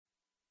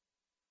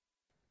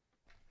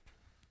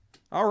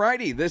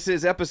Alrighty, this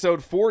is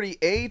episode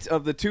 48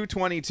 of the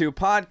 222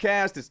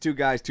 podcast. It's two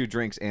guys, two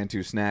drinks, and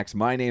two snacks.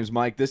 My name's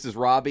Mike. This is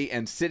Robbie,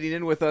 and sitting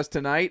in with us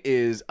tonight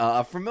is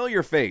a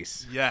familiar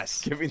face.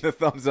 Yes. Giving the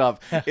thumbs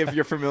up if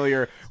you're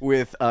familiar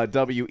with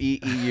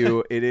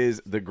WEEU. It is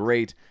the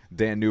great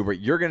Dan Newbert.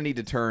 You're going to need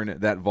to turn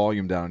that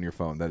volume down on your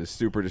phone. That is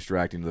super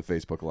distracting to the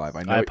Facebook Live.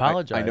 I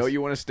apologize. I know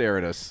you want to stare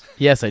at us.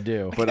 Yes, I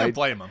do. But I can't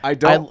blame him. I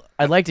don't.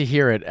 I'd like to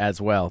hear it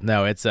as well.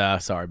 No, it's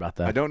sorry about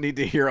that. I don't need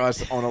to hear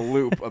us on a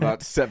loop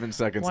about 7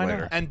 seconds Why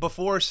later. not? And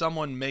before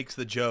someone makes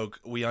the joke,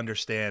 we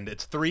understand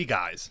it's three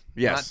guys.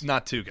 Yes.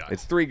 Not two guys.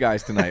 It's three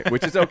guys tonight,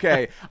 which is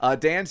okay.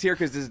 Dan's here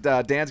because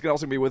Dan's going to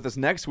also be with us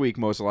next week,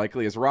 most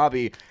likely, as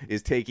Robbie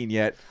is taking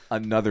yet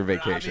another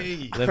vacation.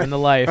 Robbie. Living the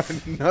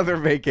life. Another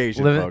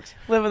vacation, living, folks.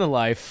 living the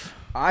life.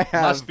 I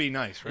have. Must be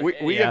nice,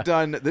 right? We Yeah. have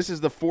done. This is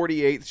the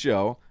 48th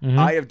show.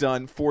 I have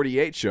done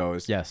 48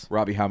 shows. Yes.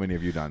 Robbie, how many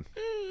have you done?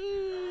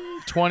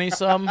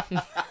 20-some.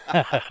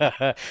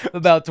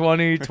 About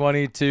 20,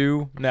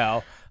 22.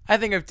 No, I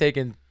think I've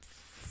taken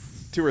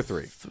 2 or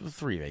 3.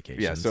 3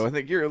 vacations. Yeah, so I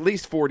think you're at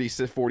least 40,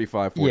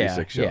 45,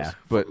 46 shows. Yeah.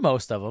 But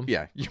most of them.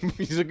 yeah,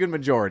 he's a good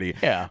majority.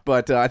 Yeah.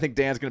 But I think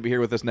Dan's going to be here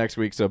with us next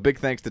week. So big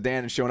thanks to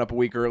Dan and showing up a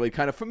week early.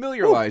 Kind of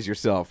familiarize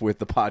yourself with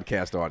the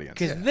podcast audience.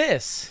 Because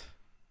this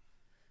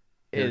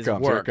Here it is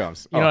comes, here it work.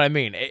 comes. You know Oh. what I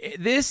mean?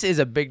 This is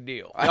a big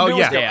deal. I knew it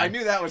was coming. Dan. I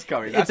knew that was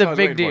coming. It's That's what I a was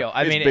big waiting for. deal.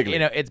 I It's mean, big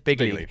league. it's big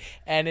Big league. league.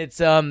 And it's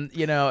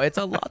it's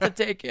a lot to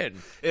take in.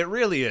 It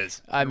really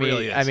is. I It mean,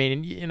 really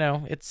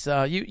is. it's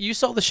you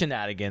saw the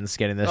shenanigans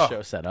getting this Oh.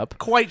 show set up.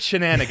 Quite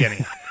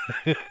shenanigan-y.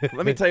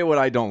 Let me tell you what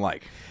I don't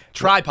like.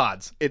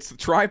 Tripods. It's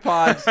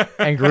tripods.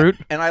 And Groot,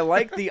 And I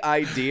like the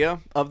idea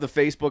of the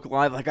Facebook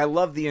Live. Like, I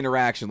love the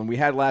interaction that we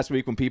had last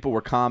week when people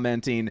were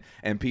commenting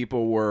and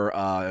people were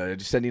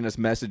sending us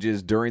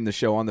messages during the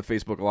show on the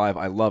Facebook Live.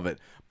 I love it.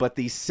 But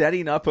the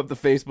setting up of the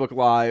Facebook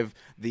Live,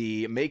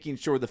 the making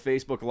sure the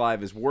Facebook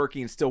Live is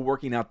working, still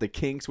working out the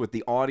kinks with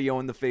the audio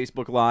in the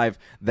Facebook Live,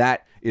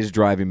 that is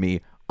driving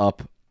me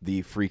up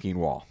the freaking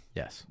wall.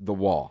 yes, The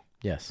wall.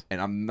 yes,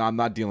 And I'm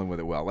not dealing with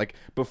it well. Like,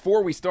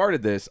 before we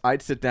started this,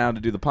 I'd sit down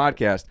to do the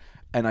podcast,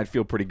 and I'd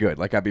feel pretty good.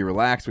 Like, I'd be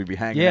relaxed. We'd be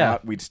hanging Yeah.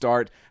 out. We'd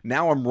start.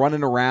 Now I'm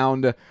running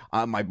around.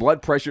 My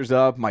blood pressure's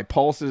up. My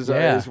pulse is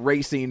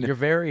racing. you're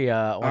very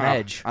on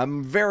edge.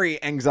 I'm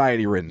very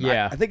anxiety-ridden.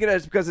 Yeah. I think it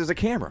is because there's a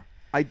camera.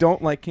 I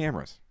don't like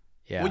cameras.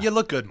 Yeah, Well, you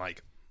look good,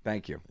 Mike.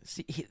 Thank you.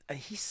 see,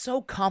 he's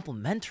so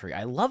complimentary.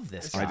 I love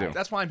this guy. I do.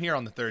 That's why I'm here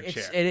on the third It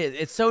chair. is.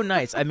 It's so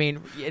nice. I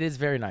mean, it is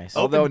very nice.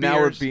 Oh. Although now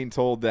we're beers. being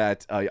told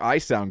that I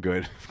sound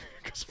good.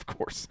 Because of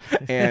course,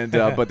 and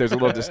but there's a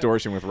little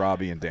distortion with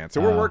Robbie and Dan,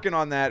 so we're working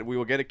on that. We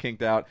will get it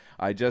kinked out.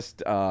 I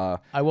just I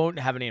won't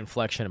have any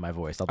inflection in my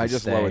voice. I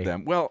just stay. lowered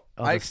them. Well,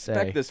 I'll I just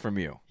expect stay. this from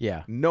you.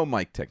 Yeah. No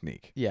mic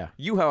technique. Yeah.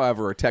 You,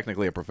 however, are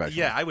technically a professional.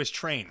 Yeah, I was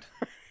trained.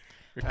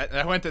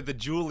 I went to the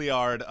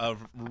Juilliard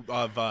of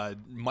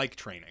mic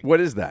training.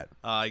 What is that?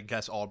 I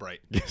guess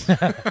Albright.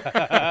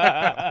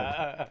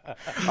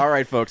 All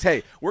right, folks.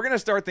 Hey, we're going to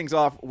start things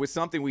off with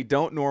something we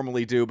don't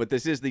normally do, but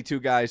this is the Two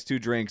Guys, Two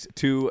Drinks,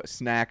 Two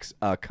Snacks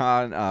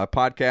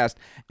podcast.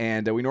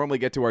 And we normally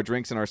get to our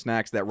drinks and our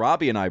snacks that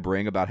Robbie and I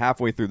bring about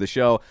halfway through the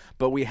show.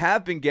 But we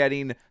have been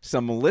getting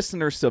some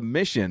listener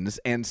submissions,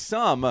 and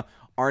some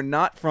are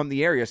not from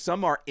the area.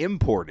 Some are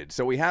imported.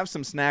 So we have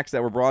some snacks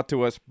that were brought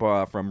to us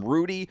from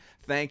Rudy.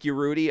 Thank you,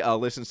 Rudy.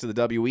 Listens to the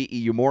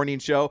WEEU Morning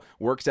Show,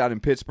 works out in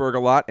Pittsburgh a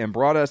lot, and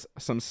brought us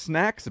some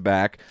snacks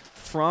back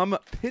from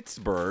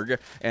Pittsburgh.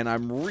 And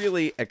I'm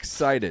really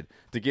excited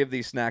to give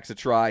these snacks a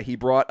try. He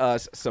brought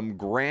us some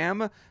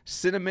Graham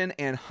cinnamon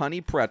and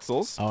honey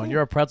pretzels. Oh, and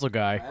you're a pretzel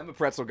guy. I'm a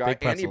pretzel guy. Big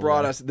And he pretzel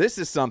brought guy. us, this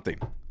is something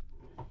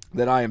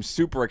that I am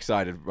super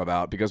excited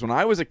about, because when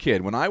I was a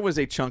kid, when I was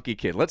a chunky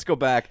kid, let's go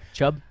back.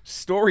 Chubb.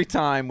 Story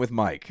time with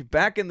Mike.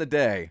 Back in the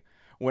day,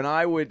 when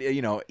I would,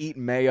 eat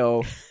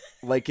mayo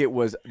like it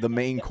was the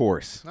main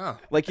course. Oh.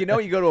 Like, you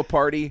go to a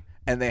party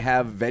and they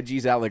have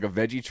veggies out, like a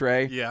veggie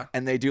tray. Yeah.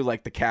 And they do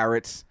like the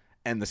carrots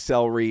and the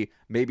celery,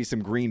 maybe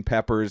some green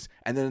peppers.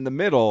 And then in the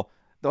middle,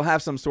 they'll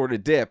have some sort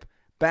of dip.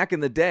 Back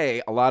in the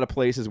day, a lot of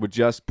places would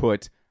just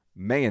put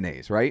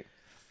mayonnaise, right?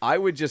 I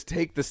would just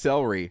take the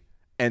celery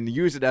and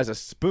use it as a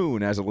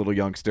spoon as a little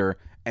youngster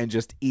and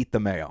just eat the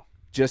mayo.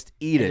 Just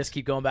eat And it. just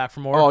keep going back for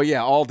more. Oh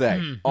yeah, all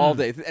day, all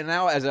day. And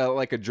now, as a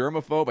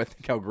germaphobe, I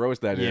think how gross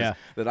that is. Yeah.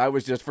 That I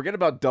was just forget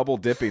about double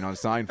dipping on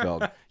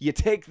Seinfeld. You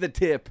take the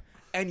tip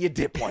and you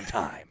dip one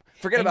time.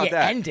 Forget And about you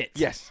that. end it.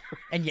 Yes,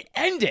 And you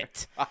end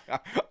it.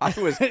 I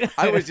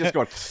was just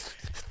going.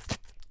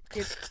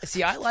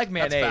 See, I like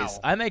mayonnaise. foul.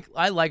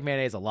 I like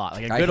mayonnaise a lot.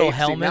 Like a I good hate, old see,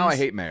 Hellman's. now I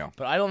hate mayo.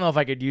 But I don't know if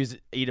I could eat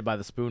it by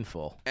the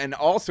spoonful. And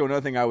also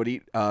another thing I would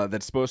eat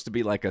that's supposed to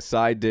be like a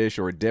side dish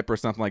or a dip or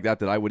something like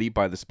that I would eat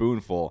by the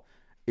spoonful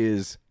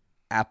is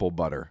apple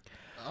butter.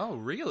 Oh,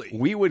 really?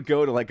 We would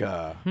go to like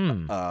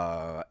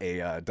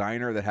a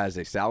diner that has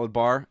a salad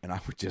bar, and I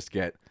would just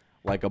get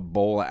like a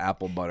bowl of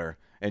apple butter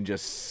and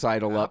just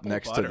sidle up Apple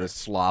next butter. to the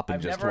slop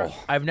and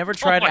I've never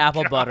tried my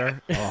apple God.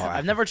 butter.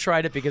 I've never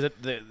tried it because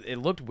it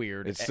looked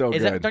weird. It's so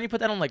Is good. That, don't you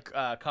put that on like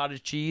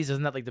cottage cheese?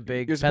 Isn't that like the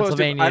big You're supposed to.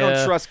 Pennsylvania? I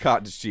don't trust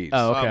cottage cheese.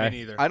 Oh, Oh, okay. me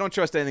neither. I don't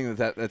trust anything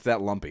that's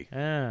that lumpy.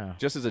 Oh.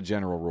 Just as a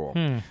general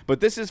rule. But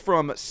this is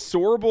from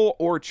Sorgel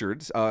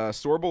Orchards,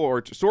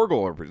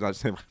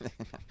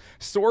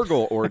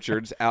 Sorgel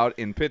Orchards out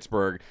in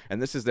Pittsburgh,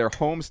 and this is their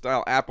home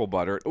style apple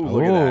butter. Ooh,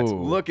 look at that!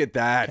 Ooh. Look at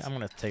that! I'm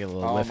gonna take a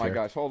little Oh whiff my here.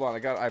 gosh! Hold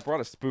on, I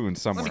brought a spoon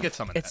somewhere. Let me get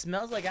some of It that.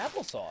 smells like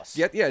applesauce.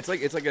 Yeah, it's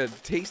like a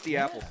tasty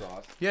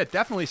applesauce. Yeah, it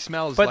definitely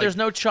smells But like there's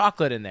no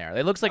chocolate in there.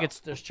 It looks like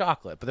there's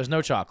chocolate, but there's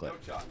no chocolate.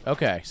 No chocolate.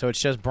 Okay, so it's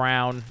just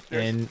brown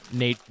and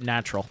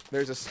natural.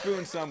 There's a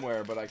spoon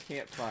somewhere, but I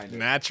can't find it.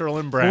 natural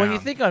and brown. But when you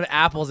think of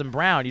apples and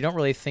brown, you don't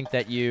really think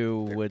that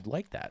you would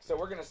like that. So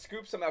we're gonna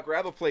scoop some out.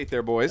 Grab a plate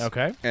there, boys.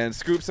 Okay. And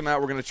scoop some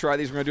out. We're gonna try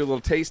these. We're gonna do a little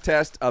taste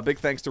test. Big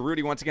thanks to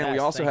Rudy once again. We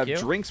Yes, also have thank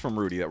you. drinks from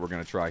Rudy that we're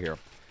gonna try here.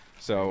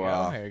 So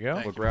There you go.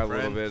 we'll Thank grab you, a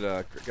little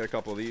friend. bit. Get a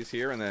couple of these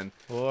here, and then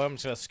Well, I'm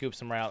just gonna scoop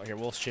some right out here.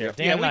 We'll share. Yeah.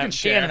 Dan, Yeah, and we I, can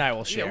share. Dan and I will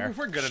Yeah, share.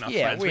 we're good enough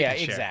Yeah, friends. We yeah,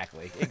 can share.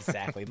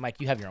 exactly. Mike,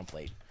 you have your own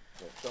plate.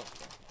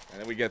 and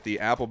then we get the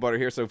apple butter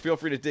here. So feel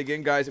free to dig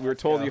in, guys. We were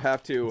told you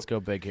have to Let's go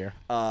big here.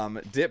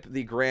 dip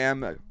the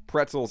graham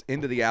pretzels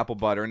into the apple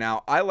butter.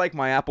 Now I like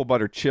my apple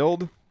butter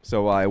chilled,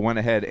 so I went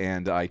ahead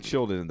and I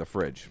chilled it in the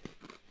fridge.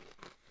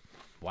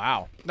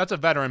 Wow. That's a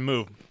veteran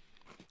move.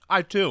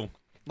 I too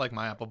like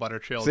my apple butter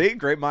chilled. See,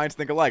 great minds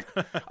think alike.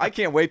 I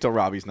can't wait till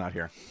Robbie's not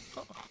here.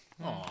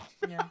 Aw,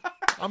 Yeah.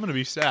 I'm gonna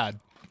be sad.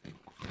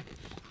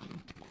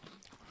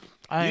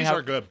 I These have-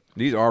 are good.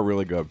 These are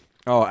really good.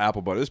 Oh,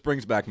 apple butter. This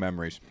brings back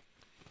memories.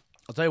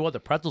 I'll tell you what, the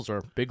pretzels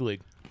are big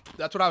league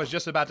That's what I was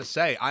just about to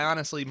say. I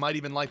honestly might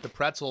even like the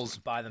pretzels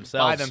by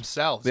themselves. by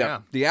themselves.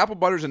 Yeah. The apple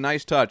butter's a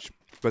nice touch,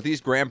 but these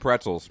graham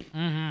pretzels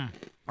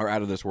are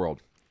out of this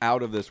world.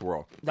 Out of this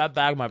world. That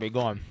bag might be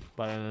gone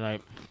by the end of the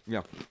night. Yeah.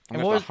 I'm And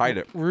going what to was hide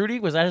it. Rudy?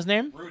 Was that his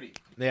name? Rudy.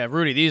 Yeah,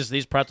 Rudy.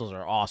 These pretzels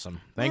are awesome.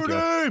 Thank you.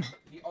 Rudy!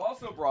 He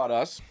also brought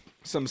us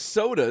some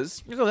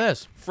sodas Look at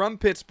this. from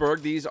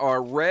Pittsburgh. These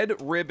are Red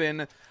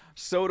Ribbon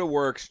Soda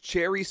Works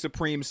Cherry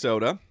Supreme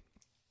Soda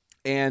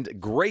and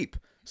Grape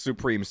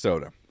Supreme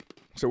Soda.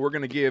 So we're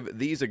going to give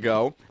these a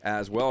go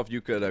as well. If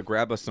you could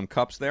grab us some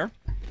cups there,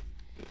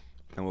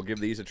 and we'll give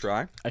these a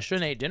try. I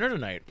shouldn't ate dinner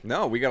tonight.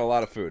 No, we got a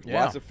lot of food.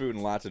 Yeah. Lots of food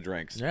and lots of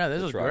drinks. Yeah,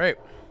 this to is try. great.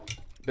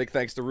 Big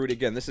thanks to Rudy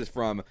again. This is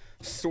from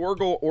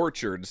Sorgel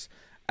Orchards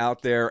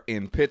out there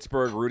in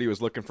Pittsburgh. Rudy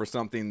was looking for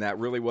something that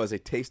really was a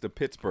taste of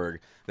Pittsburgh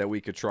that we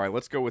could try.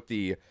 Let's go with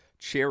the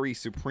Cherry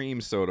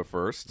Supreme Soda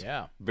first.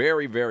 Yeah.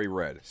 Very, very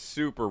red.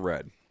 Super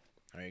red.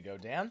 There you go,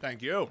 Dan.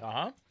 Thank you.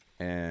 Uh-huh.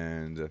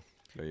 And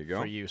there you go.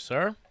 For you,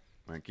 sir.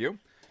 Thank you.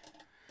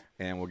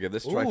 And we'll give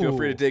this a try. Feel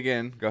free to Ooh. dig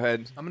in. Go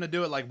ahead. I'm gonna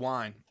do it like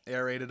wine,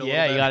 aerated a Yeah,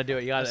 little bit. you got to do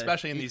it. You got to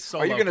especially in these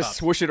solo Are you going to cups.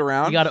 swoosh it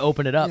around? You got to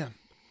open it up. Yeah.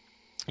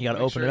 You got to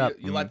Make open sure it up.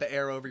 You let the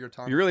air over your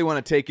tongue. You really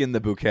want to take in the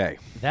bouquet.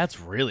 That's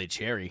really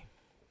cherry.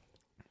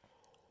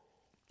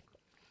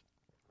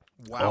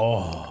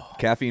 Wow.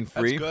 Caffeine That's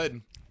free.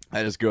 good.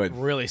 That is good.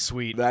 Really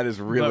sweet. That is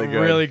really But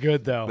good. Really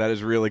good though. That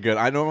is really good.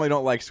 I normally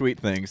don't like sweet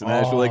things, and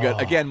that is really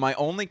good. Again, my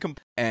only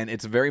and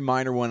it's a very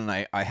minor one,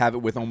 and I have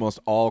it with almost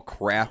all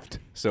craft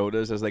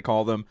sodas, as they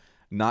call them,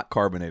 not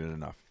carbonated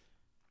enough.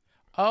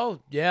 Oh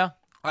yeah.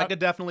 I could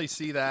definitely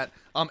see that.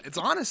 It's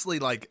honestly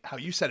like how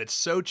you said. It's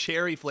so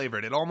cherry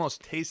flavored. It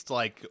almost tastes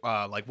like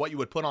what you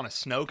would put on a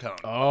snow cone.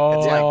 Oh.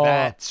 It's like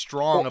that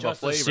strong of a just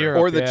the flavor. syrup.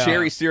 Or the yeah.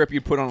 cherry syrup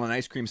you put on an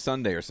ice cream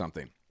sundae or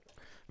something.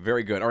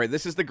 Very good. All right,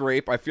 this is the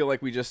grape. I feel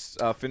like we just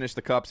finished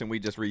the cups, and we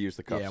just reused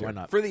the cups Yeah, here. why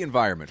not? For the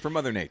environment, for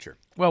Mother Nature.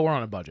 Well, we're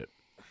on a budget.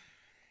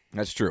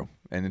 That's true.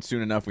 And then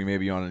soon enough, we may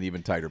be on an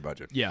even tighter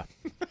budget. Yeah.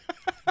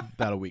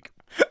 About a week.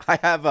 I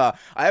have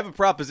a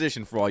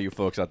proposition for all you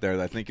folks out there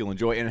that I think you'll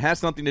enjoy, and it has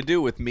something to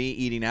do with me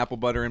eating apple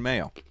butter and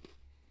mayo.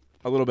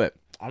 A little bit.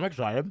 I'm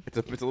excited. It's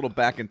a little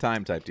back in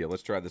time type deal.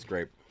 Let's try this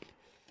grape.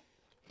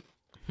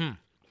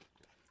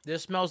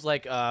 This smells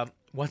like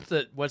what's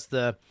the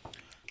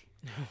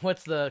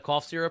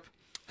cough syrup?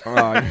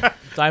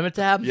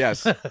 Dimetapp?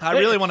 Yes. I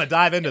really want to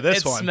dive into this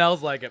It one.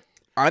 smells like it.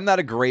 I'm not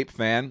a grape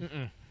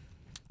fan.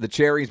 The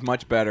cherry's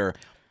much better.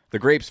 The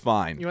grape's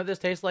fine. You know what this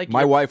tastes like?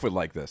 My wife would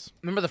like this.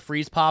 Remember the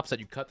freeze pops that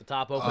you cut the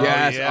top open?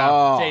 Yes. yeah.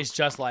 Oh. Tastes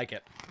just like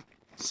it.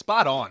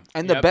 Spot on.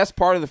 And the Yep. best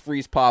part of the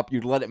freeze pop,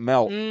 you'd let it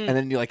melt, and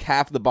then you like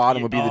half the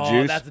bottom would be the Oh,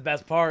 juice. that's the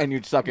best part. and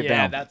you'd suck it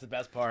yeah, down. that's the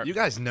best part. You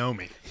guys know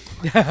me.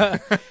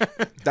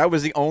 That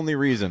was the only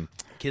reason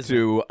Kismet.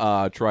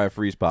 to try a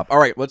freeze pop. All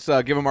right, let's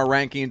give them our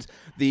rankings.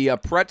 The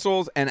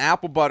pretzels and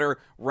apple butter,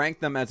 rank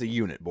them as a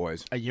unit,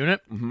 boys. A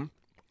unit? Mm-hmm.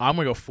 I'm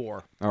going to go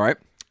 4. All right.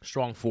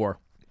 Strong 4.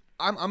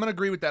 I'm gonna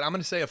agree with that. I'm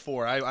gonna say a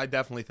 4. I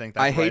definitely think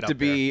that's I right hate to up there.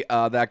 be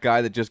that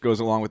guy that just goes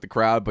along with the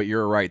crowd, but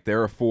you're right.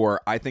 They're a 4.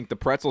 I think the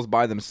pretzels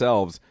by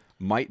themselves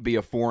might be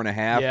a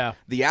 4.5. Yeah.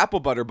 The apple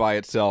butter by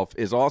itself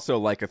is also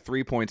like a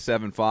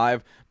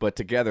 3.75, but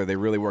together they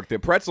really work. The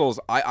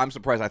pretzels, I'm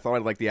surprised. I thought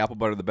I'd like the apple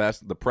butter the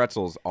best. The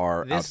pretzels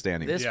are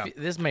outstanding. This, Yeah.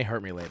 this may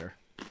hurt me later.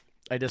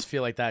 I just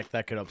feel like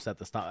that could upset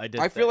the stomach.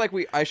 I feel like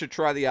I should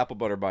try the apple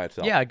butter by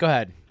itself. Yeah, go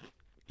ahead.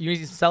 You need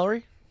some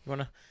celery? You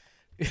wanna?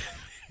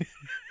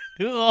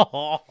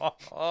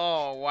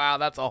 Oh wow,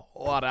 that's a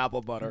whole lot of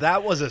apple butter.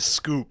 That was a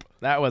scoop.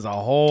 That was a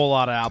whole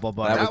lot of apple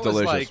butter. That was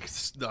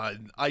delicious. Like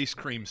ice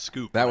cream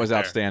scoop. That right was there.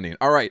 outstanding.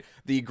 All right,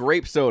 the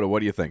grape soda. What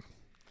do you think?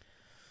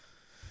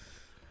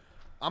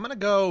 I'm gonna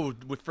go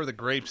for the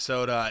grape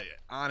soda.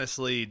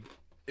 Honestly,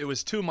 it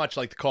was too much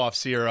like the cough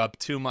syrup,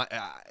 too much,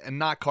 and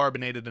not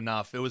carbonated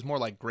enough. It was more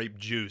like grape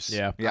juice.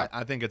 Yeah.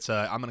 I think it's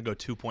I'm gonna go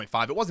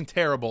 2.5. It wasn't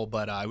terrible,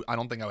 but I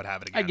don't think I would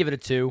have it again. I'd give it a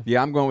 2.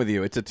 Yeah, I'm going with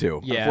you. It's a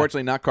 2. Yeah.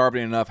 Unfortunately, not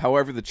carbonated enough.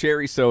 However, the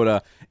cherry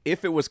soda,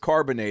 if it was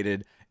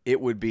carbonated, it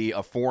would be a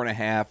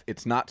 4.5.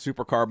 It's not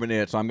super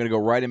carbonated, so I'm going to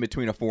go right in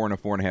between a 4 and a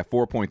 4.5,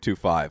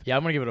 4.25. Yeah,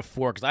 I'm gonna give it a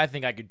 4 because I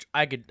think I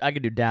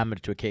could do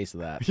damage to a case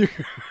of that.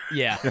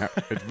 Yeah.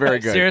 It's very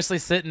good. Seriously,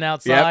 sitting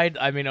outside.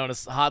 I mean, on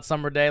a hot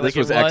summer day like This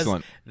was it was,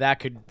 excellent.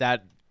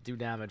 that do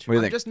damage. What do you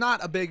I'm think? just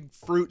not a big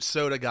fruit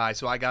soda guy,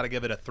 so I got to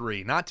give it a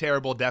 3. Not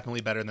terrible,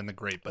 definitely better than the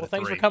grape, but Well, a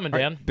thanks 3. for coming,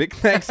 Dan. Big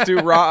thanks to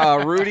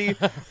Rudy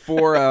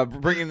for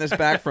bringing this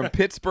back from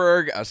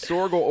Pittsburgh,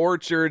 Sorgel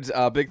Orchards.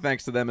 Big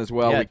thanks to them as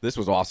well. Yeah. This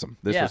was awesome.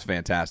 This Yeah. was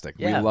fantastic.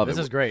 Yeah, we love it. this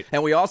is great.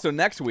 And we also,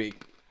 next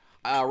week,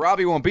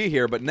 Robbie won't be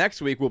here, but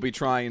next week we'll be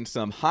trying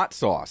some hot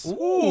sauce.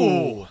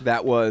 Ooh.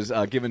 That was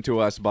given to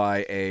us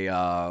by a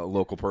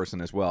local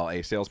person as well.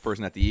 A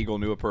salesperson at the Eagle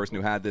knew a person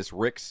who had this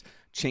Rick's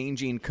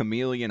Changing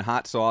Chameleon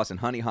hot sauce and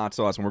honey hot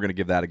sauce, and we're going to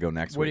give that a go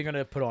next What are week. you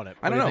gonna put on it?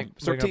 I don't What know. do you think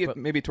we're gonna Tortilla, put-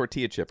 maybe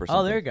tortilla chip or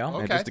something. Oh, there you go. Yeah,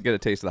 Okay. just to get a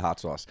taste of the hot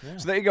sauce.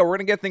 So there you go. We're going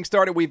to get things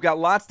started. We've got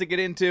lots to get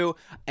into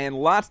and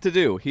lots to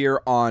do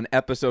here on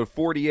episode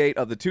 48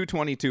 of the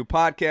 222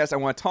 podcast. I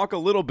want to talk a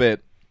little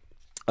bit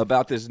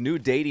about this new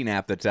dating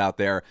app that's out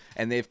there,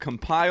 and they've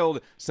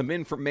compiled some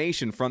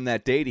information from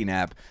that dating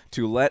app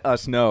to let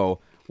us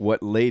know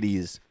what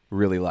ladies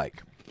really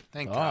like.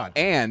 Thank Oh. God.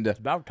 And It's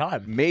about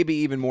time. maybe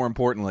even more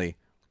importantly,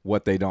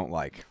 what they don't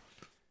like.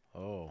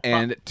 Oh.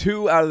 And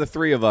 2 out of the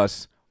 3 of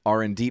us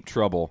are in deep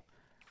trouble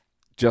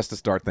just to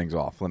start things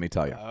off, let me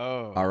tell you.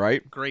 Oh. All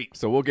right? Great.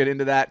 So we'll get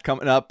into that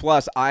coming up.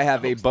 Plus, I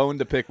have a bone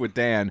to pick with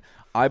Dan.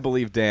 I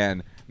believe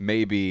Dan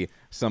may be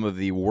some of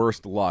the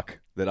worst luck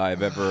that I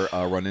have ever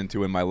run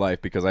into in my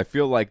life because I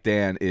feel like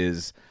Dan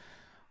he's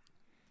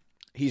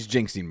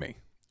jinxing me.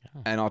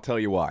 And I'll tell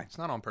you why. It's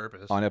not on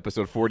purpose. On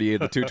episode 48 of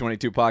the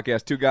 222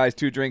 podcast, 2 guys,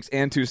 2 drinks,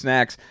 and 2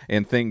 snacks,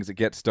 and things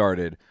get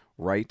started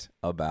right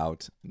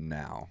about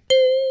now.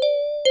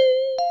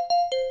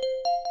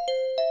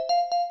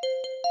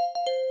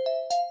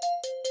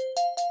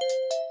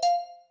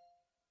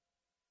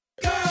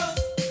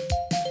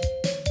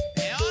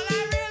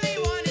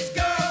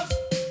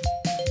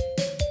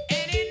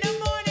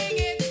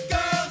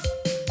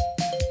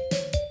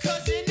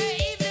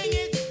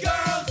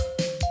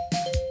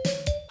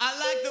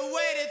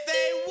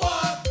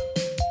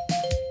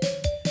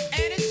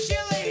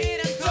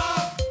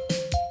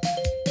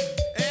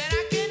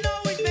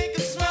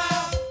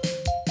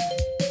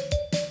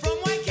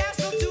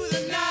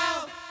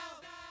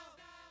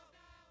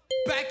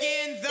 Back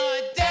in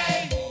the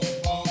day,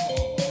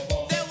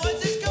 there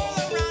was this girl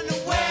around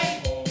the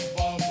way.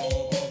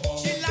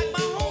 She liked my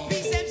home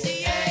piece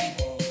MCA.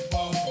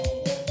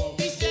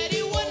 He said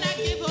he would not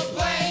give her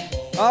play.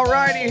 All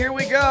righty, here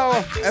we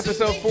go.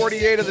 Episode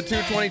 48 of the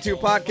 222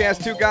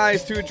 podcast. 2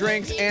 guys, 2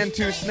 drinks, and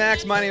 2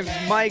 snacks. My name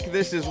is Mike.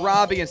 This is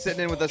Robbie, and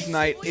sitting in with us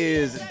tonight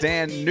is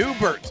Dan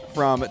Newbert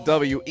from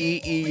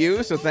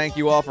WEEU. So thank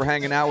you all for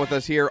hanging out with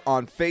us here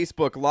on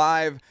Facebook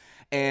Live.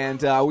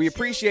 And we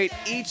appreciate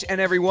each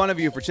and every one of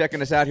you for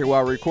checking us out here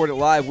while we record it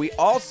live. We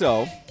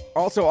also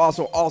would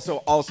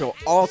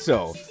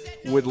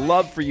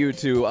love for you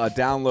to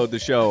download the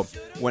show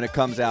when it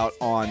comes out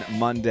on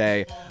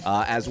Monday,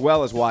 as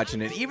well as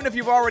watching it. Even if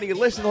you've already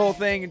listened to the whole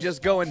thing,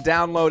 just go and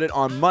download it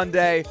on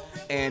Monday,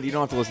 and you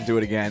don't have to listen to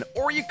it again.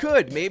 Or you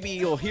could. Maybe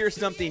you'll hear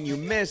something you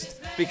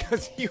missed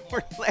because you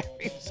were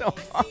laughing so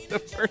hard the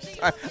first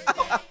time.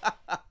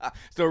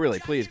 So really,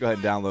 please go ahead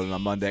and download it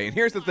on Monday. And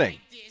here's the thing.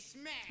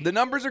 The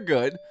numbers are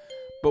good,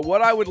 but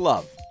what I would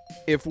love,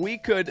 if we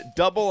could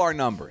double our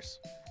numbers,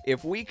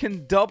 if we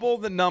can double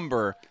the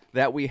number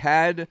that we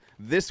had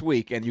this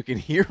week, and you can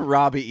hear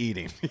Robbie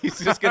eating.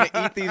 He's just going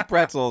to eat these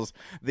pretzels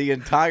the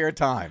entire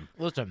time.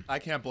 Listen, I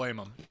can't blame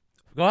him.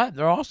 go ahead.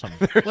 They're awesome.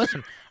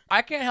 Listen,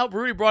 I can't help.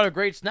 Rudy brought a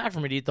great snack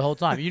for me to eat the whole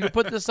time. You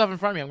put this stuff in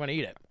front of me, I'm going to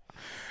eat it.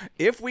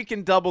 If we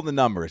can double the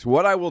numbers,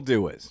 what I will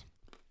do is,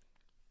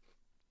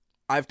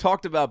 I've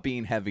talked about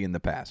being heavy in the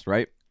past,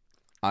 right?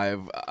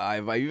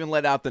 I've even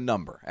let out the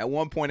number. At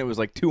one point, it was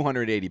like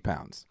 280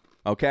 pounds.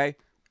 Okay?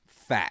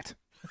 Fat.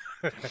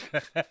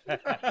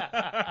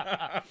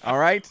 All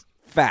right?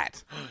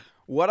 Fat.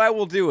 What I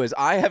will do is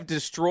I have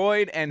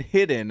destroyed and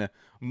hidden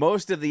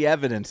most of the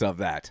evidence of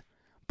that.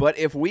 But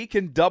if we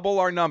can double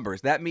our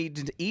numbers, that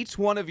means each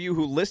one of you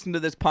who listen to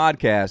this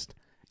podcast,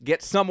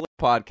 get some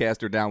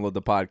podcast or download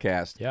the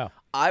podcast. Yeah.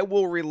 I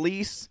will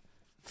release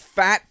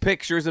fat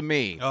pictures of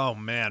me Oh,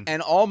 man.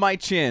 and all my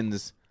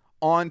chins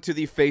onto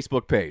the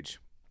Facebook page.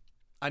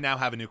 I now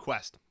have a new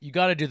quest. You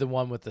got to do the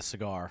one with the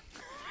cigar.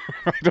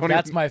 I don't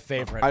That's even, my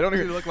favorite. I don't You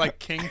even. look like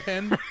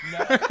Kingpin.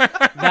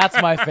 That's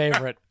my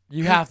favorite.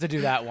 You have to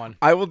do that one.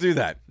 I will do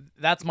that.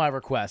 That's my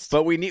request.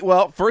 But we need.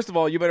 Well, first of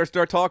all, you better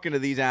start talking to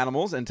these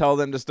animals and tell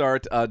them to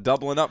start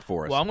doubling up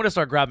for us. well, I'm going to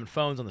start grabbing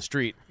phones on the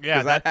street Yeah,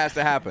 because that has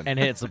to happen. and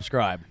hit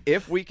subscribe.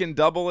 If we can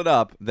double it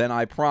up, then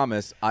I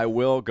promise I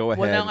will go ahead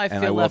Well, now I and I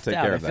feel will left take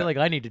out. care I of feel that. like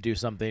I need to do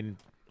something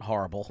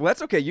horrible. Well,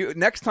 that's okay.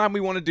 Next time we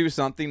want to do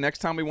something, next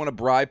time we want to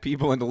bribe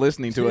people into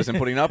listening to us and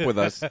putting up with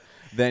us,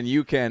 then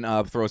you can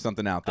throw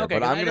something out there. Okay,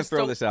 but 'cause I'm I going to just throw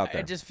don't- this out there.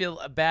 I just feel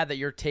bad that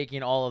you're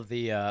taking all of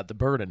the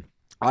burden.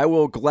 I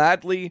will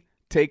gladly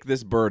take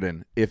this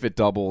burden if it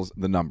doubles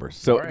the numbers.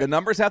 So All right. the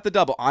numbers have to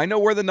double. I know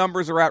where the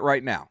numbers are at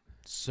right now.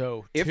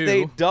 So If two.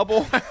 they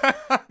double,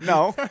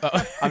 no,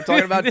 I'm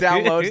talking about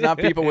downloads, not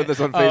people with us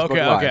on Oh, Facebook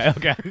Live.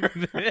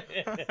 okay.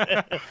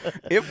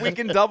 If we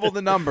can double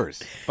the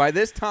numbers by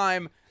this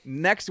time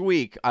next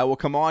week, I will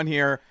come on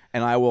here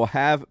and I will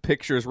have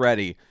pictures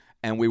ready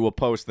and we will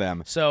post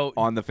them So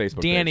on the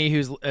Facebook Danny,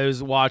 page.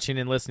 who's watching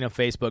and listening on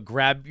Facebook,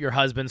 grab your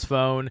husband's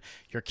phone,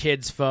 your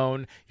kid's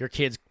phone, your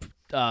kid's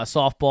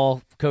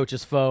softball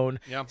coach's phone.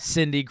 Yep.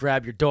 Cindy,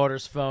 grab your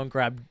daughter's phone,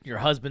 grab your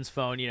husband's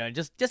phone. And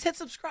just hit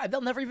subscribe.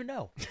 They'll never even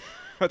know.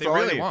 That's They all I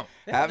really need. won't.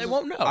 They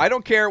won't know. I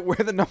don't care where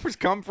the numbers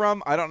come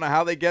from. I don't know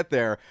how they get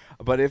there.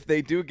 But if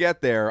they do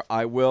get there,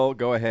 I will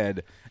go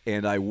ahead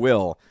and I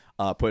will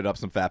put up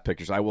some fat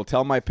pictures. I will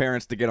tell my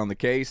parents to get on the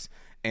case,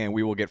 and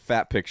we will get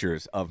fat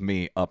pictures of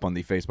me up on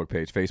the Facebook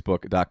page,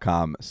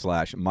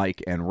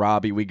 facebook.com/Mike and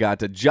Robbie. We got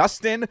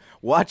Justin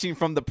watching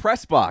from the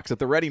press box at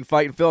the Reading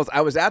Fightin' Phils. I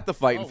was at the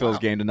Fightin' Phils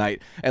game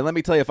tonight, and let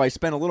me tell you, if I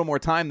spent a little more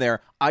time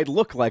there, I'd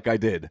look like I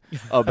did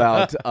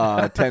about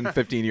 10,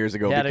 15 years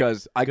ago You had a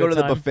because I go good to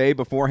the time? buffet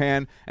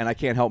beforehand, and I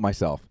can't help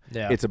myself.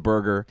 Yeah. It's a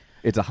burger.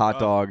 It's a hot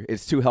dog.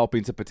 It's 2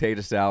 helpings of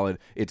potato salad.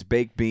 It's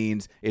baked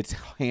beans. It's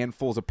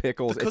handfuls of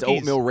pickles. The It's cookies.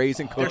 oatmeal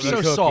raisin They're cookies.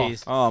 so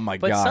Cookies. soft. Oh my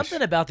But gosh!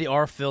 something about the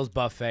R. Phil's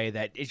buffet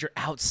that is you're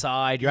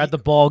outside, you're at the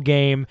ball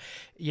game.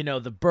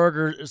 The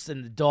burgers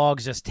and the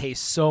dogs just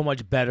taste so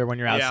much better when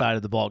you're Yeah. outside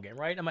of the ball game,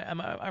 right? Am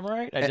I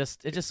right? It's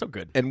just so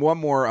good. And one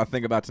more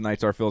thing about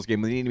tonight's our Phils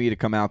game. They need me to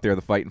come out there,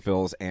 the Fightin'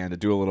 Phils, and to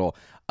do a little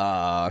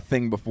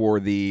thing before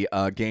the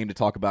game to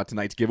talk about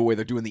tonight's giveaway.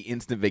 They're doing the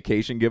instant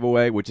vacation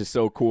giveaway, which is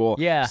so cool.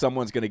 Yeah.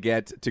 Someone's going to get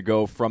to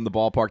go from the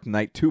ballpark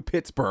tonight to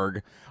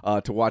Pittsburgh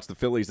to watch the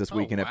Phillies this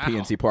weekend at wow.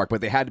 PNC Park,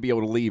 but they had to be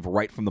able to leave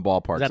right from the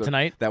ballpark. Is that So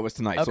tonight? That was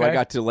tonight. So Okay. I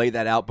got to lay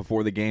that out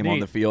before the game on Neat.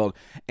 the field.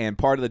 And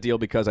part of the deal,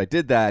 because I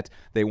did that,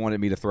 they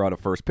wanted me to throw out a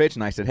first pitch,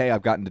 and I said, hey,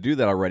 I've gotten to do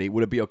that already.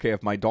 Would it be okay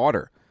if my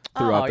daughter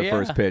threw out the yeah.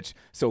 first pitch?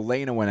 So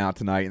Lena went out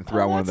tonight and threw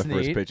Oh, out one of the that's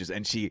first neat. pitches,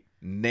 and she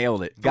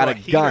nailed it. Got a a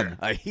gun, heater.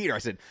 a heater. I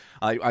said,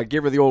 I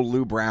gave her the old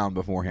Lou Brown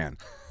beforehand.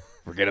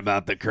 Forget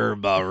about the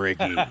curveball,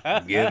 Ricky.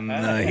 Give him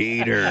the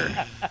heater.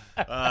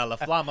 La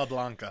Flama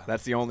Blanca.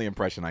 That's the only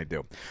impression I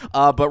do.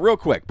 But real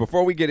quick,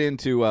 before we get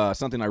into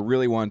something I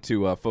really want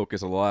to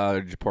focus a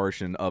large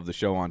portion of the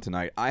show on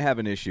tonight, I have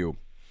an issue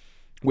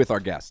with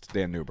our guest,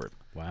 Dan Newbert.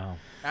 Wow.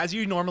 As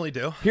you normally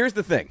do. Here's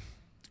the thing.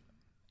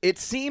 It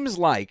seems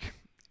like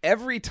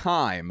every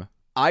time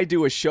I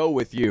do a show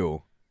with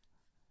you,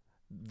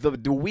 the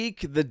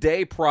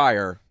day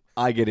prior,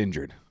 I get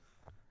injured.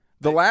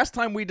 The last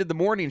time we did the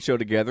morning show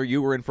together,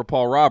 you were in for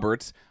Paul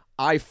Roberts.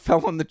 I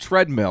fell on the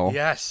treadmill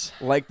Yes.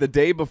 like the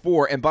day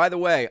before. And by the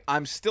way,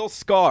 I'm still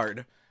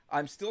scarred.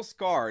 I'm still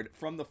scarred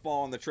from the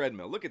fall on the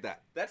treadmill. Look at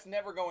that. That's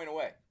never going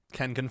away.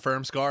 Can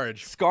confirm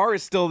scarage. Scar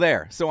is still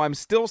there. So I'm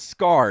still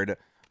scarred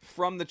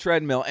from the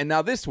treadmill. And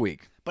now this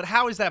week, But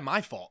how is that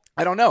my fault?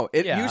 I don't know.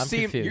 Yeah, you I'm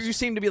seem confused. you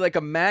seem to be like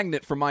a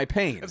magnet for my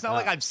pain. It's not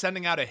like I'm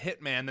sending out a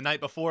hitman the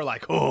night before,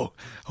 like, oh,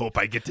 hope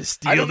I get to I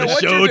steal don't know the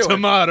what show you're doing.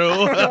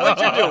 tomorrow. What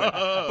you're doing.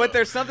 But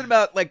there's something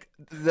about like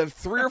the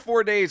 3 or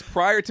 4 days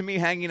prior to me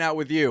hanging out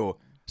with you,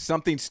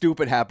 something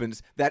stupid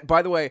happens that,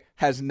 by the way,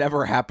 has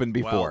never happened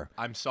Well, before.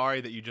 I'm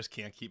sorry that you just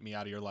can't keep me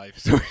out of your life.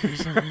 So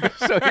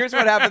here's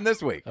what happened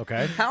this week.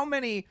 Okay. How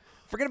many,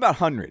 forget about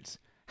hundreds,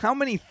 how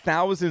many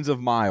thousands of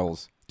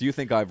miles do you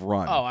think I've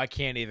run? Oh, I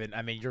can't even.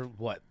 I mean, you're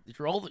what? You're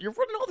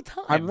running all the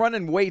time. I'm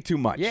running way too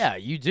much. Yeah,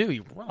 you do.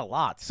 You run a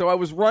lot. So I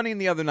was running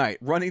the other night,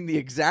 running the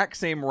exact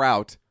same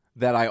route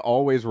that I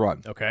always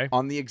run. Okay.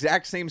 On the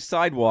exact same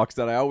sidewalks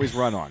that I always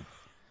run on.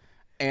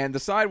 And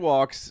the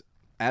sidewalks,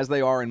 as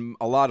they are in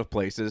a lot of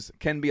places,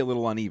 can be a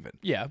little uneven.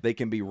 Yeah. They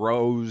can be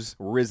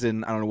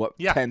risen. I don't know what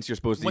Yeah. tense you're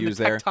supposed to when use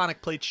the there.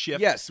 tectonic plates shift.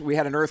 Yes, we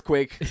had an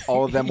earthquake.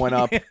 All of them went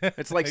up.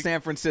 It's like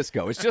San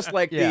Francisco. It's just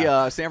like the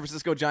Yeah. San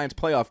Francisco Giants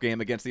playoff game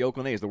against the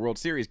Oakland A's, the World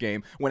Series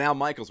game, when Al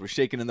Michaels was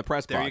shaking in the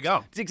press There box. you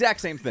go. It's the exact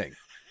same thing.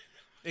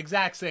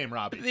 Exact same,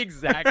 Robbie. The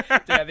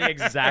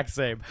exact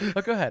same.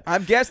 Oh, go ahead.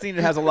 I'm guessing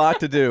it has a lot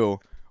to do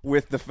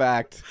with the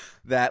fact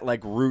that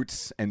like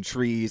roots and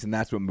trees and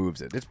that's what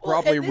moves it. It's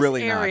probably Well, and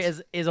really this area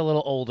not. is a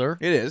little older.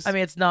 It is. I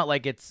mean, it's not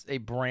like it's a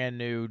brand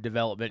new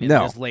development. No.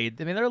 Just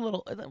laid. I mean, they're a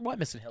little. White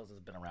Missing Hills has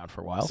been around for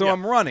a while. So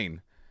I'm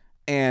running,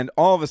 and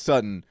all of a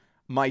sudden,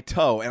 my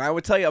toe, and I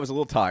would tell you I was a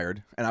little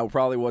tired, and I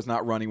probably was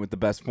not running with the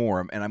best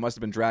form, and I must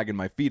have been dragging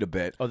my feet a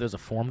bit. Oh, there's a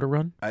form to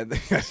run? And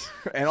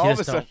all of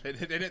a just sudden,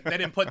 They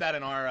didn't put that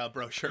in our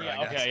brochure.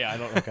 I guess. yeah, I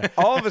don't. Okay.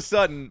 all of a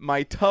sudden,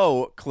 my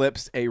toe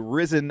clips a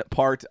risen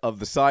part of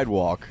the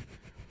sidewalk,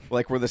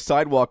 like where the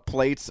sidewalk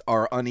plates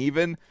are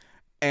uneven,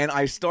 and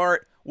I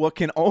start what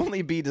can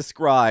only be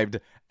described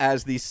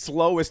as the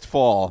slowest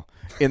fall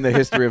in the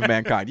history of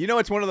mankind. You know,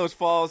 it's one of those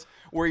falls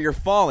where you're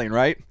falling,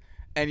 right?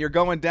 And you're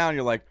going down,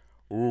 you're like,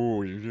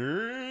 ooh.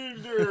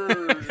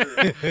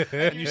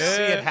 And you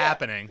see it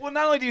happening. Well,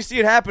 not only do you see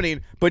it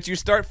happening, but you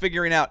start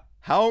figuring out,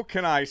 how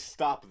can I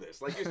stop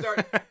this? Like you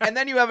start, and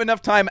then you have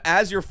enough time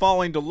as you're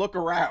falling to look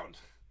around.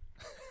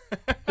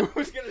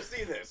 Who's going to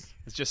see this?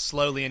 It's just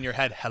slowly in your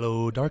head.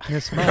 Hello,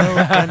 darkness, my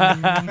old friend.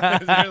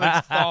 As you're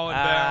like falling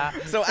down.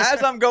 So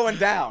as I'm going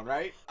down,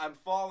 right, I'm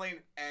falling,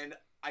 and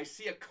I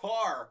see a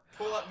car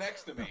pull up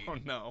next to me. Oh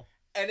no.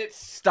 And it's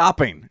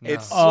stopping.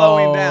 It's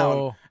slowing Oh.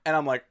 down. And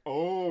I'm like,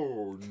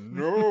 oh,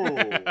 no.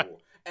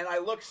 And I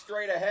look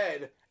straight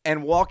ahead,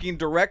 and walking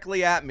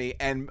directly at me,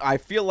 and I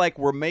feel like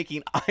we're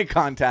making eye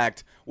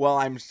contact while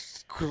I'm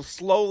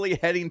slowly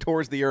heading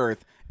towards the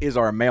earth, is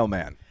our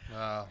mailman,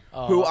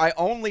 who I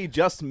only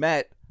just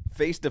met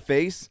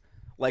face-to-face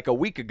like a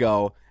week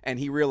ago, and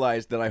he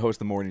realized that I host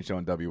the morning show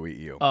on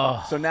WEEU.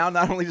 Oh. So now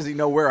not only does he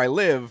know where I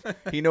live,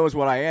 he knows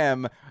what I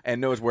am and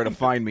knows where to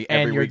find me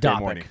And every you're weekday Dopic.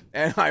 morning.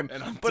 And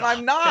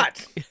I'm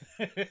not.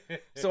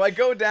 So I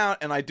go down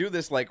and I do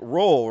this like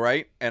roll,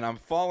 right? And I'm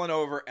falling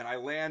over and I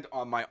land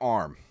on my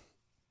arm,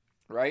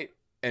 right?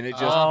 And it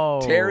just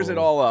Oh. tears it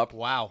all up.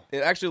 Wow. It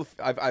actually,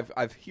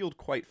 I've healed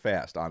quite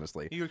fast,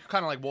 honestly. You're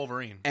kind of like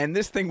Wolverine. And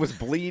this thing was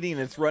bleeding,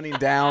 it's running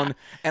down.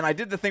 And I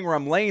did the thing where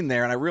I'm laying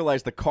there and I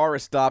realized the car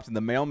has stopped and the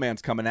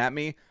mailman's coming at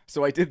me.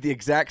 So I did the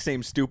exact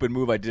same stupid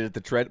move I did at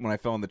the when I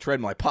fell on the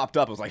treadmill. I popped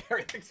up. I was like,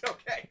 everything's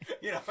okay.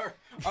 You know,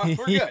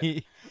 we're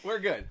good. We're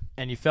good.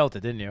 And you felt it,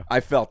 didn't you? I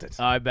felt it.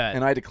 I bet.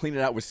 And I had to clean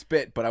it out with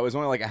spit, but I was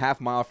only like a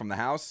half mile from the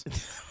house.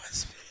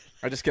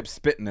 I just kept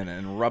spitting in it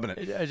and rubbing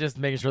it. Just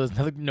making sure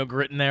there's no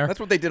grit in there.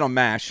 That's what they did on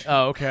MASH.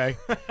 Oh, okay.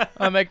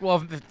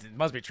 Well, it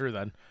must be true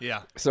then.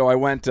 Yeah. So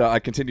I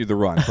continued the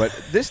run. But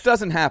this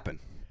doesn't happen.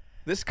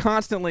 This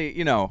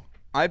constantly,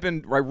 I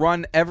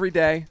run every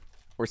day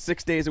or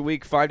 6 days a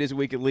week, 5 days a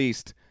week at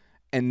least,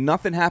 and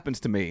nothing happens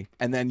to me.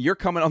 And then you're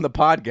coming on the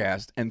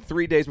podcast, and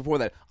 3 days before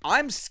that,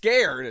 I'm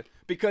scared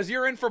because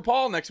you're in for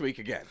Paul next week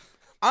again.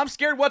 I'm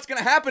scared what's going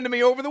to happen to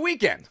me over the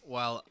weekend.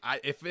 Well,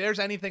 if there's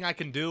anything I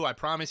can do, I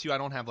promise you I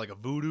don't have like a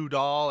voodoo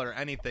doll or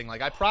anything.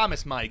 Like I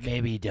promise, Mike.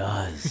 Maybe he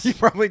does. He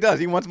probably does.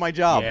 He wants my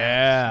job.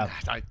 Yeah.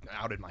 I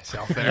outed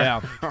myself there.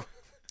 Yeah.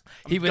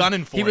 He was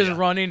gunning for He was ya.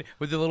 running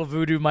with the little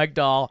voodoo Mike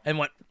doll and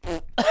went.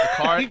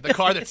 The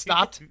car that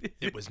stopped,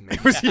 it was me.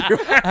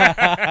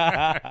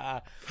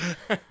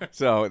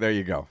 So there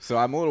you go. So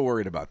I'm a little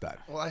worried about that.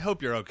 Well, I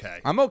hope you're okay.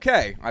 I'm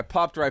okay. I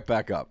popped right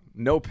back up.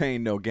 No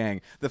pain, no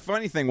gang. The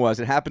funny thing was,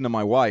 it happened to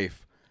my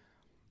wife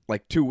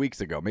like 2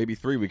 weeks ago, maybe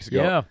 3 weeks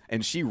ago. Yeah.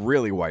 And she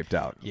really wiped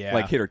out. Yeah.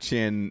 Like hit her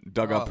chin,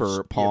 dug up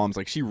her palms.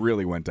 Like she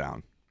really went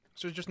down.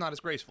 So it's just not as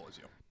graceful as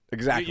you.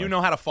 Exactly. You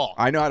know how to fall.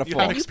 I know how to you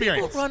fall. have You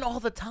experience. People run all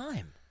the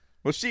time.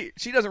 Well, she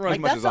doesn't run Like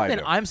as much that's as I something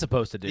do. I'm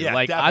supposed to do. Yeah,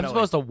 like I'm definitely.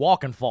 supposed to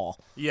walk and fall.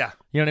 Yeah.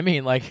 You know what I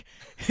mean? Like,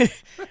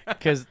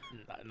 because this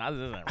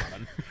isn't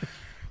running.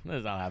 This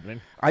is not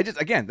happening.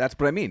 Again, that's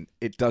what I mean.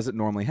 It doesn't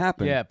normally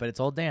happen Yeah, but it's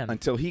all Dan.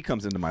 until he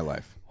comes into my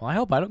life. Well, I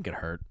hope I don't get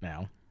hurt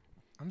now.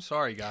 I'm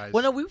sorry, guys.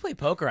 Well, no, we play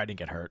poker. I didn't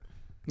get hurt.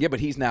 Yeah,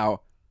 but he's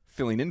now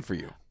filling in for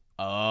you.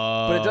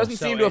 Oh, But it doesn't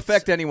so seem to it's-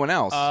 affect anyone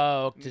else.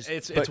 Oh, just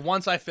It's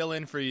once I fill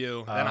in for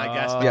you, then I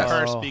guess the Yes.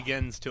 curse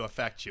begins to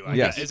affect you. I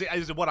Yes. guess,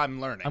 is what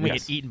I'm learning. I'm gonna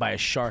Yes. get eaten by a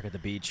shark at the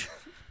beach.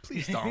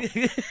 Please don't.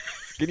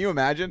 Can you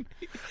imagine?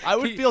 I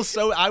would feel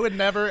so. I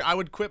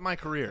would quit my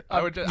career.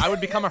 I would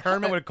become a I'm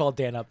hermit. gonna call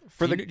Dan up.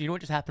 For do the- you know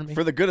what just happened to me?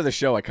 For the good of the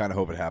show, I kind of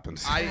hope it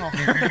happens.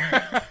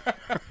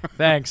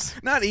 Thanks.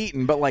 Not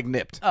eaten, but like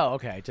nipped. Oh,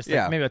 okay. Just like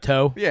Yeah. maybe a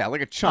toe. Yeah,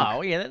 like a chunk.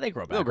 Oh, yeah, they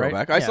grow back. They'll grow right?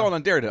 back. I Yeah. saw it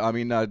on Daredevil. I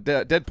mean,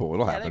 Deadpool.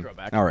 It'll they happen. grow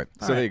back. All right.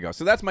 So All there right. you go.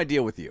 So that's my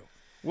deal with you.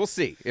 We'll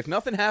see. If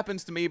nothing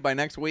happens to me by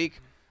next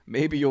week,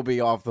 maybe you'll be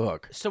off the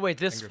hook. So wait,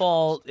 this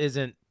fall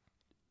isn't.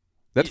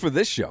 That's for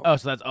this show. Oh,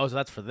 so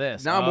that's for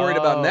this. Now I'm worried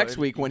about next it-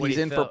 week when what he's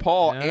he in for felt.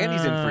 Paul and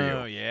he's in for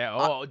Oh, you. yeah.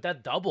 Oh,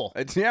 that double.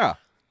 It's yeah.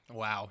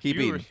 Wow. Keep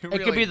You- eating. you It could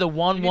really- be the you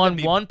need to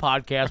be- 111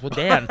 podcast with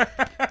Dan.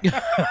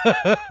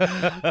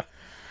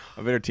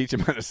 I better teach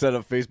him how to set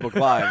up Facebook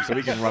Live so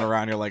he can run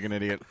around here like an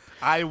idiot.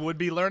 I would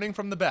be learning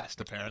from the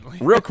best, apparently.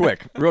 Real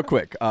quick,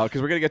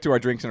 because we're gonna get to our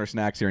drinks and our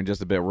snacks here in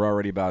just a bit. We're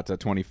already about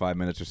 25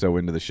 minutes or so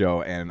into the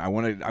show, and I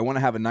want to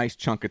have a nice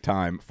chunk of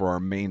time for our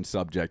main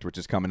subject, which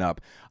is coming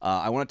up.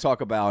 I want to talk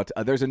about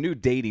there's a new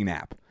dating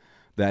app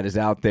that is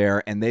out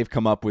there, and they've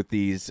come up with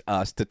these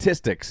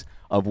statistics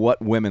of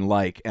what women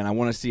like, and I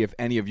want to see if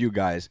any of you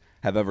guys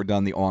have ever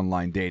done the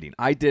online dating.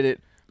 I did it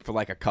for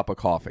like a cup of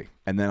coffee,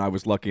 and then I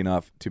was lucky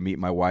enough to meet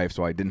my wife,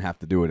 so I didn't have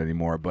to do it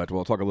anymore. But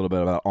we'll talk a little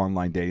bit about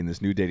online dating,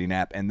 this new dating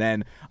app, and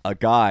then a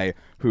guy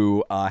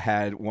who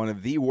had one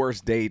of the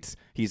worst dates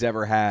he's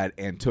ever had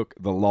and took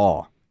the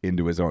law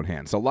into his own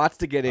hands. So lots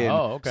to get in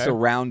Oh, okay.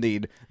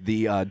 surrounding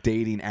the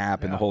dating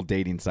app and the whole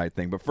dating site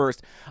thing. But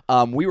first,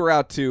 we were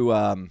out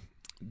to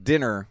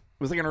dinner.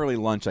 It was like an early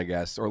lunch, I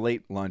guess, or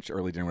late lunch,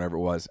 early dinner, whatever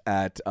it was,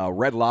 at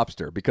Red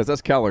Lobster. Because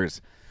us Kellers,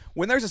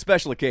 when there's a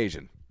special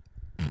occasion,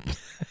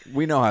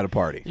 we know how to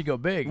party. You go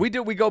big. We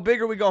do. We go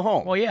big or we go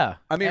home. Well, yeah.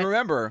 I mean, And-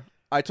 remember,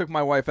 I took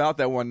my wife out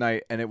that one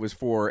night, and it was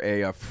for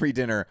a free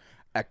dinner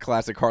at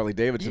Classic Harley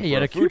Davidson Yeah, you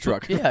for had a a food coupon.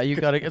 truck. Yeah, you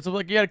got it's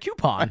like you had a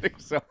coupon.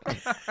 So,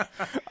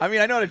 I mean,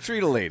 I know how to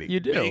treat a lady. You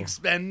do. Big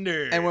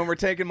spender. And when we're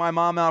taking my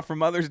mom out for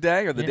Mother's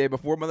Day or the Yeah. day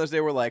before Mother's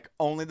Day, we're like,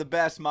 only the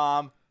best,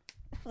 Mom.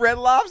 Red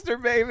Lobster,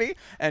 baby.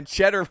 And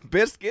cheddar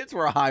biscuits,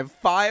 we're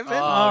high-fiving.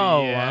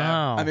 Oh, yeah.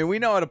 wow. I mean, we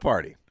know how to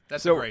party.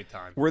 That's So a great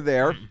time. We're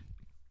there.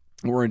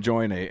 We're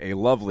enjoying a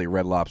lovely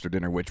Red Lobster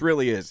dinner, which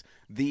really is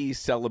the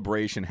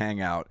celebration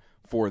hangout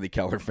for the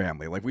Keller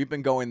family. Like, we've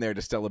been going there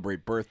to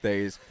celebrate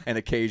birthdays and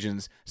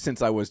occasions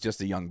since I was just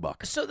a young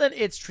buck. So then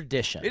it's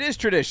tradition. It is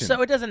tradition.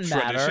 So it doesn't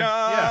matter.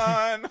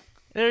 Tradition.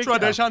 There you go.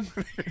 Tradition.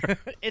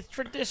 It's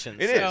tradition.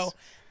 It so is.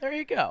 there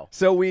you go.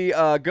 So we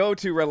go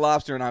to Red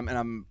Lobster, and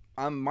I'm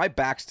my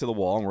back's to the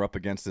wall, and we're up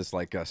against this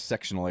like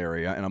sectional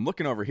area, and I'm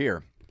looking over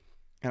here,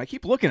 and I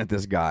keep looking at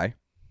this guy,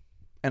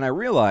 and I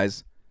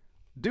realize,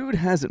 dude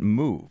hasn't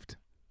moved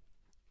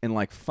in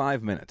like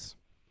 5 minutes,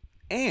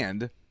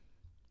 and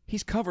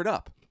he's covered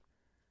up.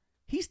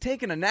 He's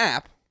taking a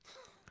nap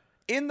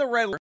in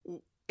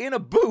a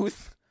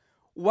booth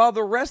while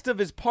the rest of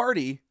his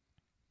party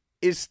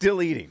is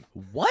still eating.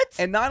 What?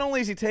 And not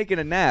only is he taking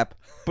a nap,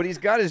 but he's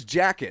got his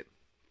jacket.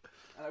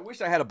 And I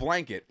wish I had a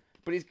blanket,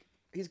 but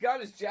he's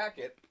got his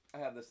jacket. I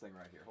have this thing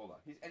right here. Hold on.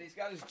 He's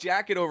got his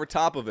jacket over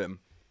top of him,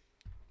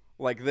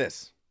 like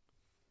this.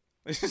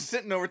 He's just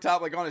sitting over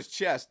top, like on his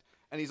chest,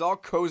 and he's all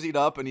cozied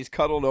up, and he's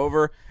cuddled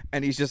over,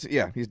 and he's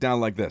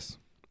down like this.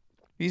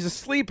 He's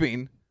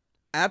sleeping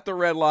at the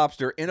Red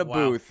Lobster in a Wow.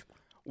 booth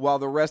while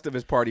the rest of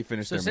his party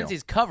finished so their since meal.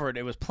 he's covered,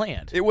 it was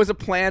planned. It was a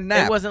planned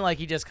nap. It wasn't like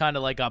he just kind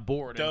of like got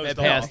bored and Dozed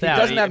passed off. out.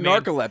 He doesn't have I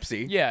mean,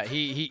 narcolepsy. Yeah,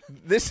 he.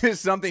 This is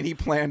something he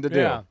planned to do.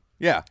 Yeah.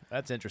 Yeah.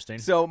 That's interesting.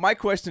 So my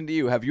question to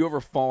you, have you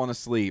ever fallen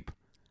asleep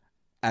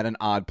at an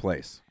odd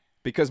place?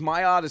 Because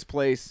my oddest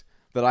place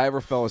that I ever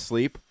fell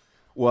asleep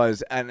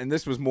was, and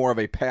this was more of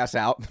a pass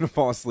out than a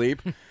fall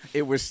asleep,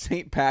 it was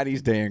St.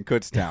 Patty's Day in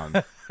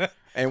Kutztown.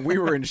 And we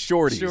were in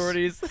shorties.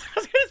 Shorties.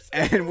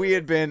 And we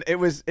had been, it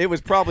was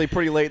probably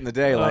pretty late in the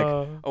day, like,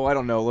 I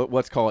don't know,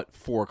 let's call it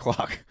 4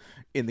 o'clock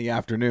in the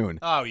afternoon.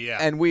 Oh, yeah.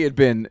 And we had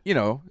been,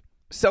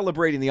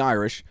 celebrating the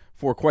Irish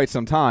for quite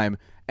some time.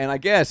 And I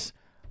guess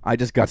I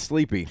just got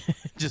sleepy.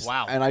 Just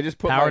wow. And I just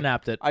put Power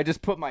napped it. I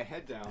just put my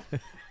head down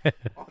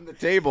on the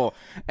table,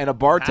 and a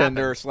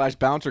bartender /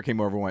 bouncer came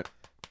over and went,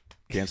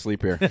 "Can't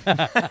sleep here."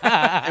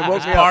 And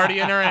woke me up.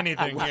 Partying or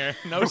anything here.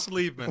 No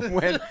sleeping.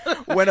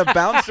 When a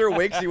bouncer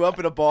wakes you up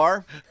at a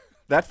bar,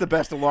 that's the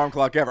best alarm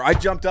clock ever. I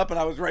jumped up and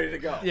I was ready to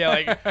go. Yeah,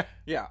 like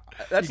Yeah,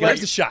 that's Here's like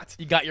the shot.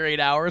 you got your 8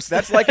 hours.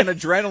 that's like an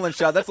adrenaline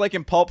shot. That's like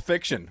in Pulp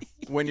Fiction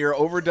when you're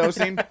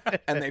overdosing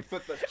and they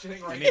put the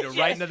thing right. You need to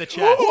right into the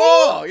chest.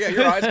 Oh yeah,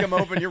 your eyes come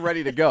open, you're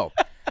ready to go.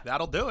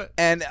 That'll do it.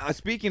 And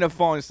speaking of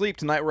falling asleep,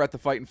 tonight we're at the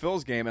Fightin'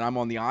 Phil's game, and I'm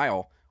on the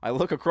aisle. I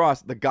look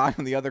across, the guy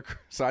on the other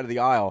side of the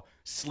aisle,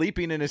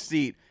 sleeping in his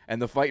seat, and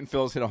the Fightin'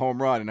 Phil's hit a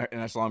home run,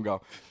 and I saw him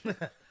go.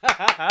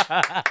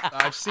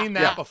 I've seen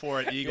that before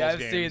at Eagles yeah, I've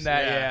games. seen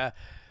that. Yeah.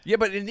 Yeah,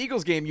 but in an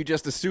Eagles game, you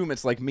just assume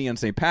it's like me on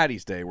St.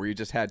 Patty's Day, where you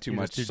just had too You're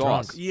much just too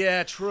sauce. drunk.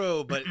 Yeah,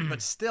 true, but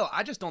still,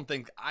 I just don't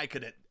think I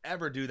could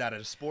ever do that at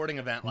a sporting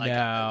event. Like,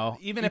 No.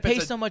 even you if pay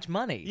it's so much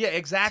money. yeah,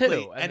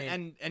 exactly, too. I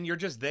and, mean- and you're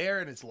just there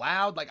and it's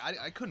loud. Like,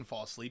 I couldn't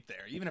fall asleep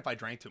there, even if I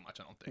drank too much.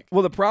 I don't think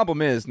Well, the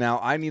problem is now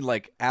I need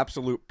like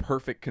absolute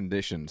perfect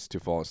conditions to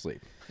fall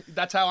asleep.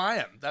 that's how I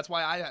am. That's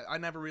why I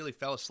never really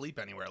fell asleep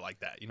anywhere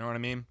like that. You know what I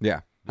mean? Yeah.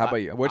 How about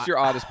you? What's your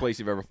oddest place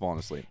you've ever fallen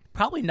asleep?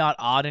 Probably not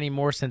odd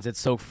anymore since it's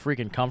so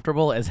freaking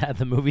comfortable as at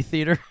the movie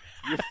theater.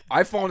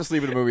 I've fallen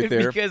asleep in a movie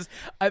theater. Because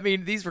I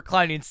mean these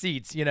reclining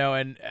seats,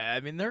 and I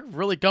mean they're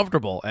really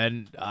comfortable,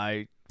 and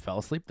I fell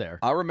asleep there.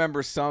 I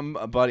remember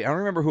somebody, I don't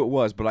remember who it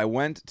was, but I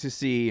went to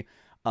see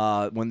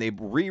when they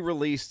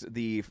re-released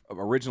the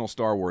original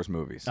Star Wars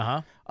movies.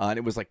 And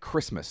it was like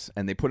Christmas,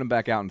 and they put them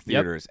back out in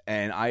theaters.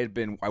 And I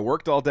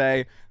worked all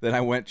day, then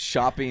I went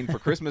shopping for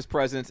Christmas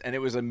presents, and it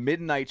was a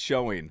midnight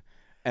showing.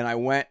 And I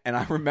went, and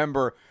I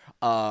remember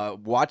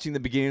watching the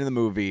beginning of the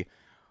movie,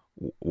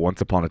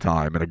 Once Upon a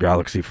Time in a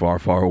Galaxy Far,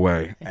 Far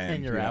Away.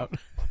 And you're out.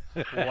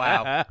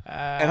 Wow.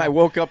 And I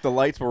woke up, the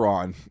lights were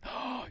on. You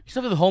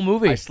slept through the whole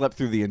movie. I slept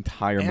through the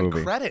entire And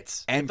movie.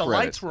 credits. And the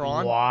credits. lights were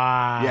on.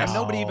 Wow. Yes. And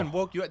nobody even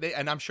woke you up.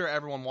 And I'm sure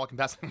everyone walking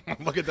past,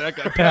 look at that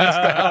guy passed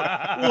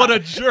out. What a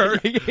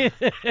jerk.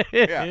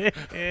 Yeah.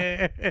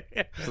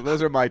 So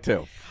those are my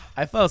two.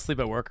 I fell asleep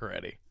at work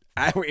already.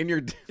 In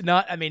your,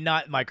 Not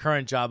my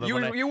current job. But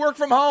when you work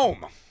from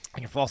home. I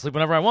can fall asleep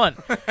whenever I want.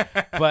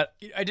 But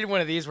I did one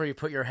of these where you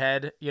put your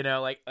head, and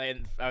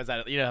I was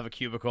at, have a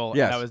cubicle,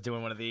 Yes. and I was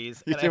doing one of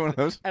these. You and did I, one of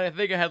those? And I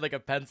think I had like a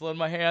pencil in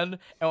my hand,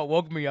 and what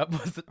woke me up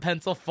was the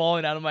pencil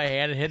falling out of my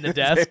hand and hitting the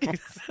desk.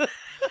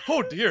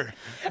 Oh dear.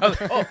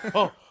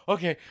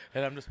 Okay.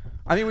 And I'm just.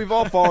 I mean, we've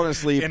all fallen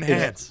asleep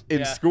Enhance. in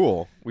Yeah.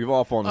 school. We've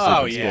all fallen asleep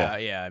Oh, in Yeah, school.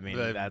 yeah. I mean,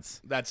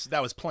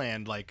 That was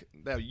planned. Like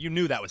you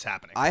knew that was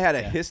happening. I had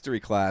a history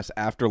class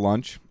after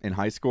lunch in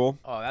high school.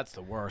 Oh, that's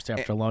the worst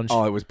after lunch.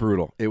 Oh, it was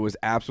brutal. It was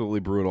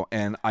absolutely brutal.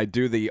 And I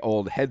do the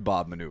old head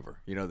bob maneuver.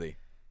 You know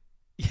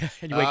Yeah,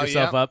 and you wake Oh,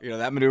 yourself yeah. up.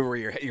 that maneuver where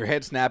your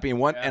head snappy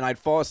and I'd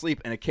fall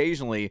asleep, and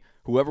occasionally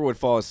whoever would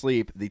fall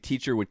asleep, the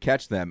teacher would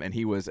catch them, and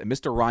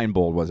Mr.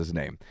 Reinbold was his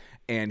name,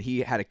 and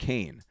he had a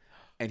cane,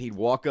 and he'd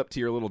walk up to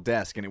your little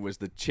desk, and it was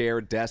the chair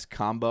desk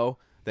combo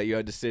that you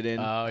had to sit in.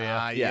 Oh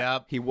yeah.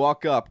 Yep. He'd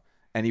walk up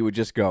and he would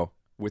just go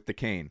with the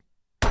cane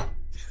on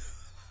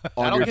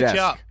That'll your get desk.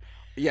 you up.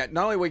 Yeah,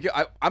 not only wake you,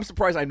 I'm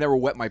surprised I never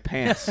wet my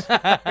pants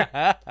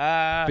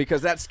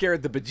because that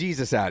scared the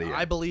bejesus out of you.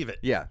 I believe it.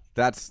 Yeah,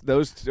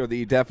 those are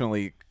the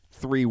definitely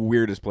three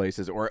weirdest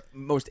places or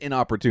most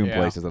inopportune Yeah.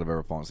 places that I've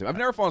ever fallen asleep. I've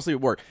never fallen asleep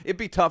at work. It'd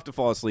be tough to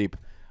fall asleep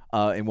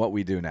in what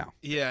we do now.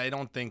 Yeah, I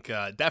don't think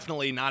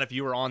definitely not if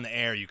you were on the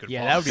air. You could. Yeah,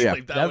 fall that would be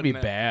asleep. that would be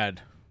wouldn't-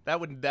 bad. That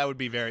would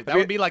be very. That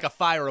would be like a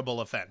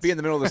fireable offense. Be in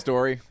the middle of the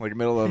story, like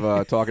middle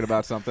of talking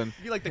about something.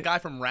 Be like the guy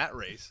from Rat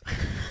Race.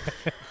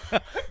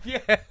 Yeah,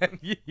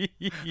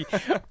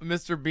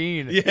 Mr.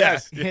 Bean.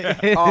 Yes. Oh,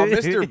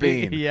 Mr.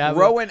 Bean. Yeah,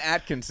 Rowan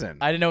Atkinson.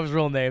 I didn't know his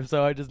real name,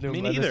 so I just knew Me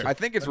him by neither. Mr. I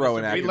think it's We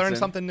Rowan learn Atkinson.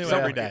 something new Someone-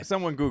 every day.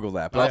 Someone Google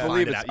that, but I'll I find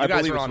believe it it's out. You guys I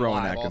believe are it's on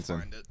Rowan live. I'll Atkinson.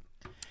 find it.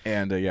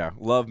 And yeah,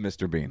 love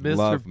Mr. Bean. Mr.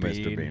 Love Bean.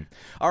 Mr. Bean.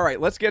 All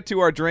right, let's get to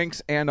our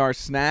drinks and our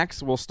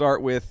snacks. We'll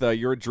start with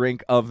your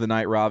drink of the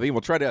night, Robbie. We'll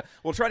try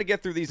to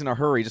get through these in a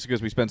hurry, just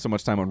because we spend so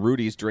much time on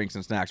Rudy's drinks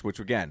and snacks, which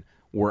again,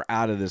 we're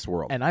out of this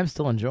world. And I'm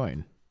still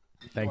enjoying.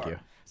 Thank you.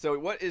 So,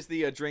 what is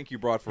the drink you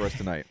brought for us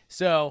tonight?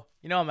 So,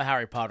 I'm a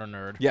Harry Potter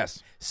nerd.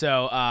 Yes,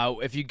 So,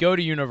 if you go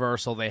to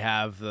Universal, they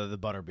have the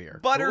butter beer.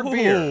 butter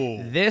beer.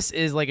 Ooh. This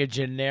is like a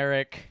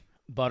generic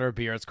butter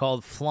beer. It's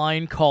called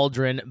Flying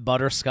Cauldron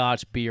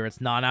Butterscotch Beer. It's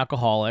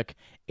non-alcoholic.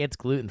 It's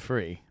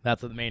gluten-free.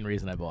 That's the main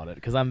reason I bought it,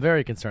 because I'm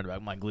very concerned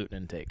about my gluten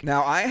intake.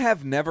 Now, I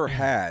have never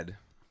had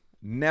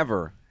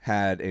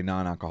a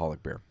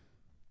non-alcoholic beer.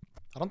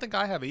 I don't think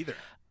I have either.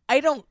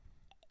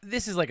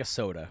 This is like a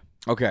soda.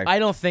 Okay. I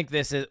don't think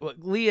this is.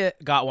 Leah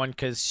got one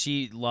because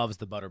she loves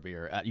the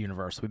butterbeer at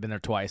Universal. We've been there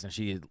twice, and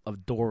she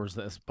adores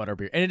this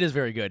butterbeer, and it is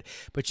very good.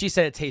 But she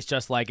said it tastes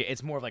just like it.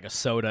 It's more of like a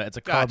soda. It's a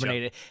Gotcha.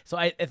 carbonated. So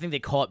I think they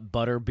call it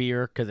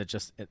butterbeer because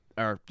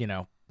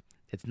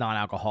it's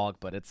non-alcoholic,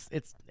 but it's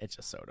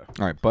just soda.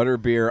 All right, butter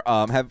beer.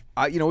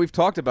 We've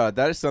talked about it.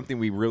 That is something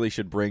we really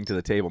should bring to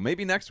the table.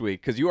 Maybe next week,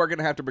 because you are going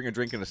to have to bring a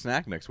drink and a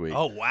snack next week.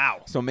 Oh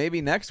wow. So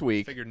maybe next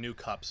week. Figure new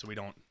cups so we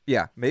don't.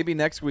 Yeah, maybe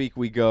next week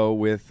we go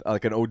with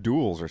like an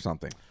O'Doul's or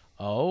something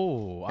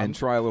Oh, and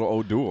try a little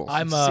O'Doul's.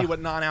 I'm See what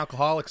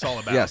non-alcoholic's all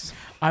about. yes.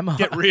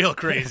 Get real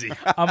crazy.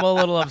 I'm a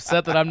little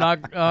upset that I'm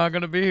not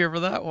going to be here for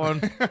that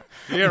one.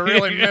 You're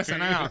really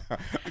missing out.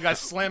 You guys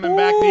slamming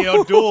back the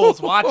O'Doul's.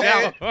 Watch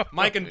out.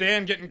 Mike and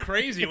Dan getting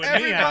crazy with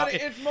me out.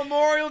 it's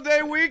Memorial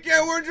Day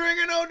weekend. We're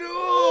drinking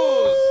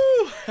O'Doul's.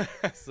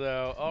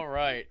 So, all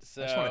right.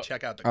 So I just want to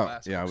check out the Oh,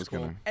 glass. yeah, I Looks was cool.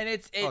 gonna. And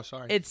it's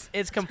sorry.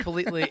 it's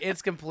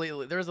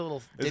completely there's a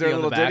little ditty Is there a on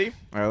little the back. ditty?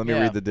 All right, let me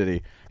Yeah. read the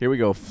ditty. Here we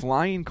go.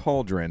 Flying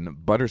Cauldron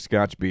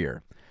Butterscotch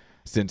Beer.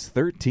 Since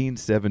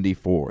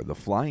 1374, the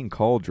Flying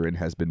Cauldron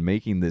has been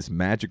making this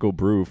magical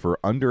brew for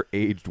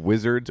underaged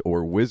wizards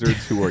or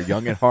wizards who are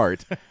young at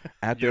heart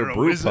at You're their a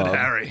brew wizard, pub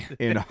Harry.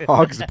 in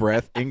Hog's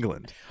Breath,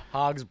 England.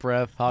 Hog's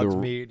breath, hog's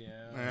mead. Yeah.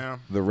 Yeah.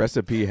 The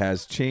recipe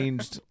has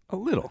changed a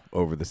little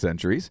over the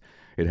centuries.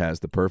 It has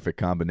the perfect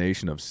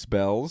combination of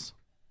spells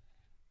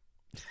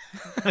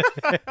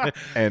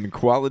and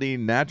quality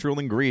natural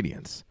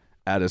ingredients.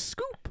 Add a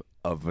scoop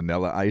of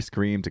vanilla ice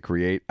cream to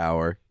create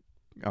our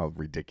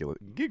ridiculous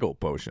giggle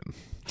potion.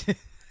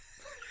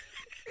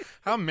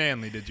 How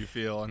manly did you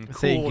feel and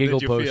Say cool giggle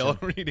did you feel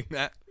potion. reading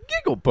that?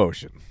 Giggle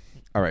potion.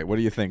 All right, what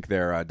do you think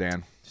there,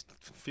 Dan?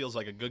 Feels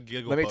like a good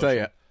giggle. Let me tell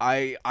you,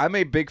 I'm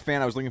a big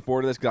fan. I was looking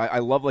forward to this because I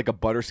love like a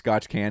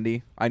butterscotch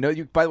candy. I know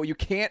you. By the way, you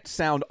can't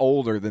sound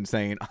older than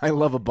saying I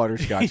love a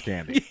butterscotch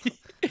candy.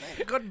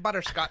 good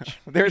butterscotch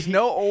There's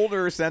no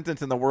older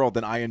sentence in the world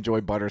than I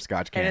enjoy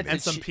butterscotch candy. it's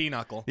and some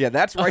pinochle. Yeah,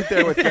 that's right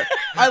there with the,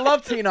 I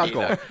love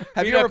Pinochle.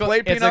 Have you ever Pinochle,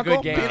 played it's a Pinochle?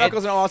 good game.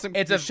 Pinocle's an awesome.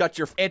 It's you a- shut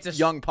your it's a-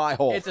 young pie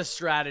hole. It's a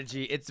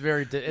strategy. It's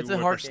very. It's You a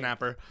hard game.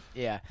 whippersnapper.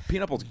 Yeah.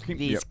 Pinocchle's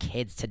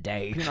kids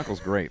today. Pinocchle's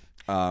great.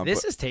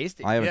 This but is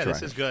tasty. I haven't Yeah, tried.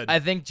 this it. is good. I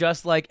think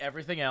just like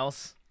everything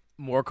else,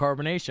 more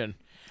carbonation.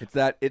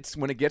 It's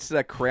when it gets to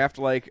that craft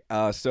like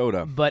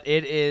soda. But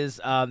it is.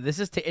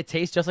 It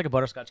tastes just like a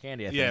butterscotch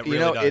candy. I think. Yeah, it You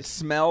really know, does. it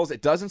smells.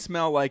 It doesn't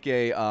smell like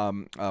a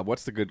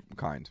what's the good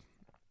kind?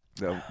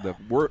 The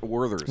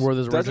Werther's.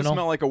 Werther's doesn't Original?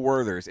 smell like a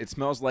Werther's. It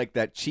smells like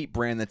that cheap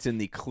brand that's in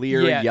the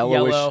clear Yeah,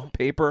 yellowish yellow.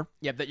 paper.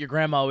 Yep, that your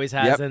grandma always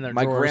has Yep, in their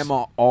my drawers.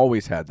 grandma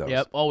always had those.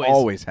 Yep, always.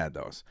 Always had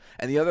those.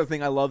 And the other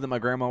thing I love that my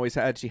grandma always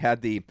had, she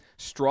had the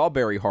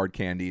strawberry hard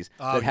candies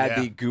Oh, that had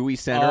yeah. the gooey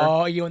center.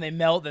 Oh, you when they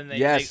melt, then they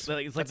Yes. it's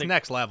like That's the,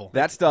 next level.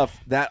 That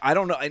stuff, that I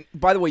don't know. And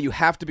by the way, you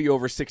have to be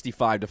over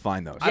 65 to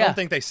find those. I Yeah. don't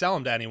think they sell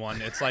them to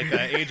anyone. It's like an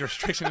age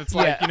restriction. It's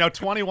like, Yeah.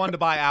 21 to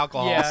buy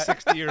alcohol, Yeah.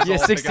 60 years Yeah,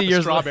 old. 60 they got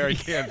years the old. strawberry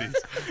candies.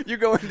 You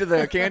go into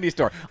the candy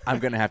store. I'm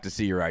gonna have to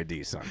see your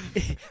ID, son.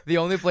 the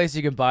only place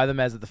you can buy them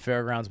is at the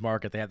Fairgrounds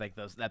Market. They have like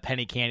that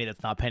penny candy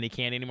that's not penny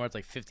candy anymore. It's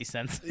like 50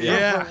 cents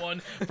Yeah. for one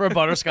for a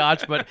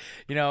butterscotch. But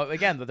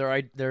again,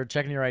 they're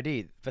checking your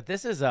ID. But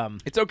this is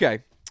It's okay.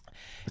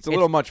 It's a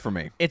little much for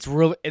me. it's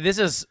really this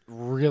is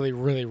really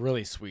really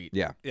really sweet.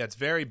 Yeah. Yeah, it's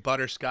very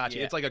butterscotchy.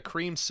 Yeah. It's like a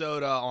cream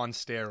soda on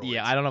steroids.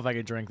 Yeah, I don't know if I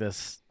could drink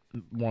this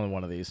more than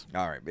one of these.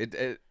 All right.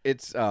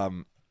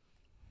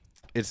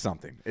 It's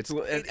something.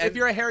 If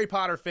you're a Harry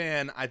Potter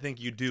fan, I think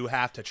you do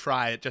have to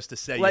try it just to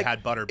say like, you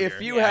had butterbeer. if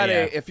you Yeah, had yeah.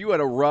 if you had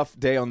a rough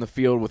day on the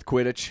field with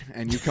Quidditch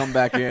and you come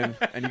back in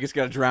and you just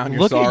got to drown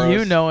your Look sorrows. at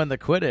you knowing the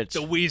Quidditch.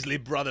 the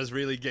Weasley brothers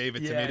really gave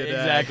it to me today.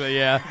 Exactly.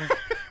 Yeah,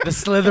 the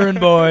Slytherin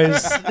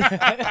boys.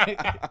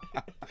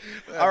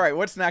 All right,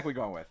 what snack we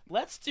going with?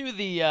 Let's do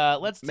the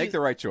Make the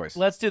right choice.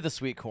 Let's do the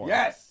sweet corn.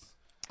 Yes.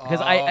 Because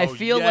I Oh,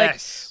 feel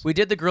yes. like we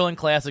did the grilling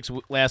classics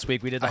last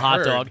week. We did the I hot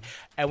heard. dog,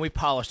 and we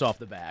polished off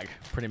the bag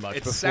pretty much. It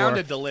before,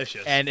 sounded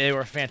delicious. and they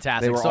were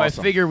fantastic. They were so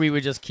awesome. I figured we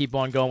would just keep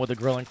on going with the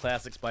grilling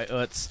classics by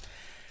Utz.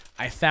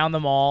 I found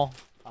them all.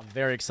 I'm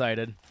very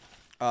excited.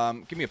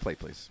 Give me a plate,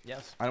 please.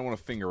 Yes. I don't want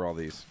to finger all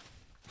these.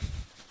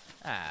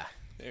 Ah.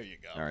 there you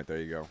go. All right, there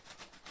you go.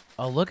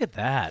 Oh, look at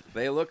that.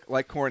 They look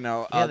like corn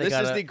now. Oh, Yeah, they This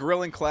is got the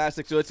grilling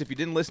classics. So if you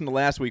didn't listen to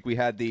last week, we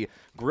had the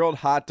grilled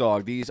hot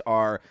dog. These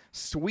are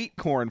sweet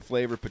corn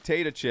flavored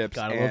potato chips.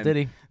 Got a little and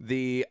ditty.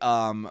 The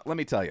let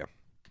me tell you,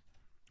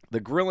 the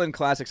grilling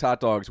classics hot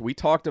dogs. We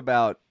talked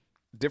about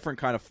different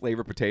kind of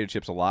flavored potato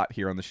chips a lot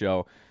here on the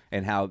show,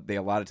 and how they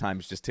a lot of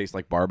times just taste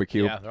like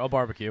barbecue. Yeah, they're all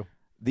barbecue.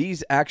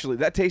 These actually,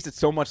 that tasted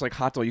so much like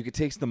hot dog. You could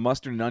taste the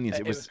mustard and onions.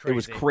 It was It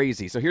was crazy.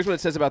 crazy. So here's what it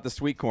says about the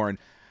sweet corn.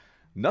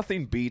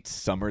 Nothing beats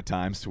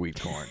summertime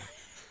sweet corn.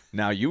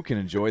 Now you can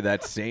enjoy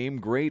that same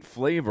great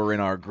flavor in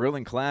our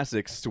grilling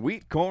classics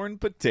sweet corn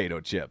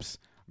potato chips.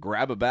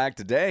 Grab a bag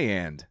today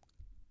and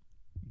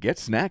get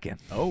snacking.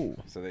 Oh.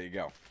 So there you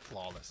go.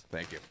 Flawless.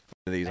 Thank you.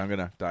 These I'm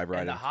gonna dive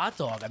right And the in. hot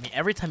dog. I mean,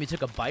 every time you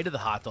took a bite of the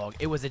hot dog,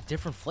 it was a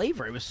different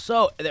flavor. It was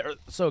they're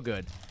so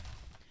good.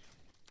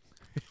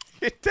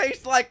 It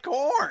tastes like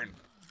corn.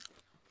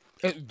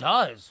 It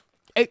does.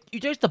 You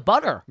taste the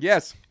butter.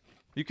 Yes,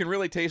 you can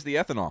really taste the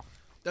ethanol.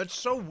 That's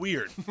so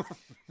weird.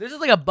 This is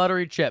like a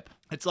buttery chip.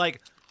 It's like,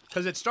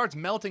 because it starts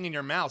melting in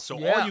your mouth, so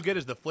Yeah. all you get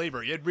is the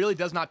flavor. It really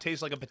does not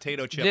taste like a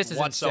potato chip This is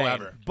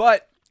whatsoever. insane.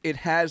 But it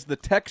has the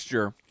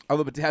texture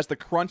of it has the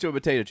crunch of a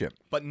potato chip.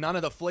 But none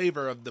of the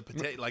flavor of the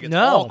potato. Like, it's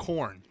No. all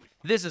corn.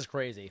 This is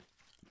crazy.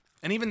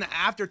 And even the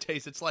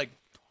aftertaste, it's like,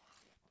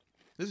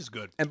 this is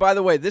good. And by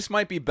the way, this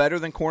might be better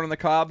than corn on the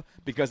cob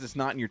because it's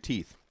not in your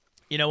teeth.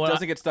 You know It what?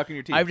 doesn't get stuck in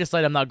your teeth. I've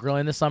decided I'm not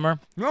grilling this summer.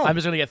 No. I'm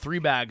just gonna get 3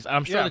 bags.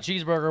 I'm sure Yeah. the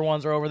cheeseburger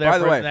ones are over there By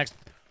the for way, the next.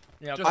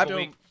 Just couple do-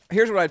 weeks.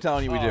 Here's what I'm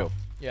telling you we do.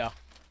 Yeah.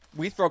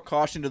 We throw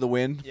caution to the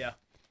wind. Yeah.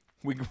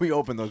 We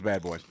open those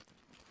bad boys.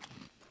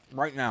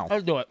 Right now.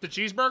 Let's do it. The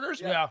cheeseburgers?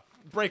 Yeah.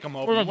 Break them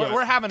We're open. gonna do it.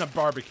 We're having a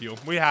barbecue.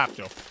 We have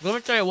to. Let me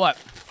tell you what.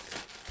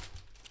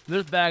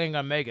 This bag ain't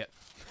gonna make it.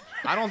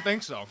 I don't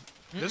think so.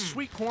 This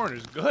sweet corn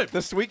is good.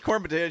 The sweet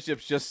corn potato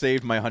chips just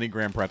saved my honey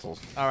graham pretzels.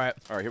 All right.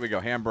 All right, here we go.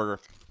 Hamburger.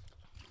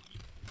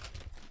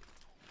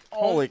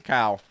 Holy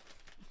cow.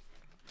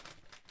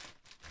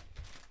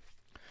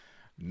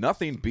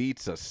 Nothing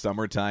beats a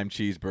summertime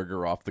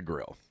cheeseburger off the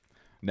grill.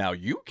 Now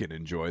you can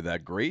enjoy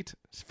that great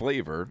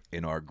flavor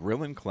in our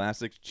Grillin'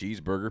 Classics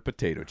cheeseburger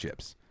potato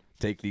chips.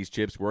 Take these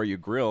chips where you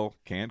grill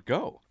can't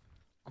go.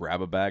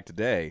 Grab a bag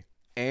today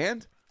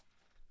and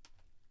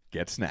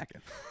get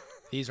snacking.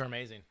 These are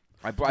amazing.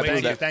 I blew Thank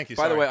you, that. thank you,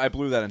 By the sorry. way, I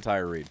blew that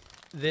entire read.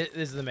 This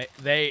is the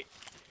they.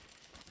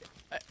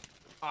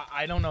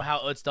 I don't know how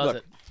Utz does Look,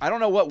 it. I don't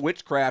know what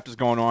witchcraft is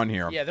going on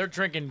here. Yeah, they're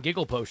drinking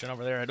giggle potion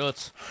over there at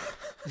Utz.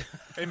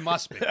 It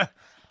must be.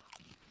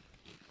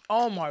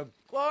 Oh my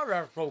god,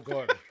 that's so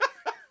good.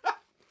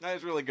 That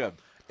is really good.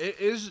 It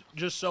is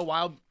just so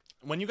wild.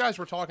 When you guys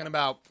were talking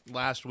about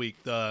last week,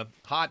 the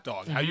hot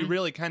dog, how you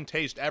really can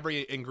taste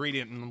every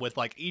ingredient and with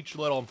like each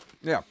little,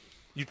 Yeah.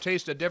 you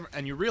taste a different,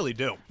 and you really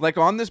do. Like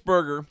on this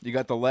burger, you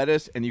got the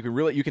lettuce, and you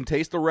can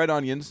taste the red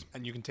onions.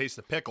 And you can taste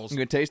the pickles. You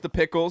can taste the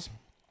pickles.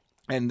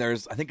 And I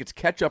think it's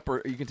ketchup,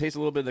 or you can taste a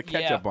little bit of the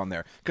ketchup on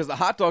there. Because the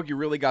hot dog, you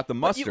really got the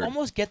mustard. You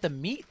almost get the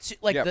meat, too,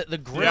 like Yeah. the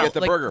grill, You get the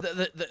like burger.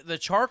 the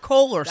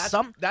charcoal or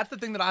That's the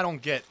thing that I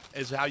don't get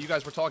is how you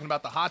guys were talking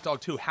about the hot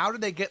dog too. How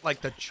did they get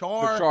like the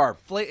char? The char.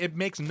 It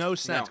makes no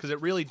sense No. because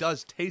it really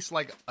does taste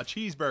like a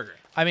cheeseburger.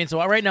 I mean,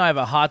 so right now I have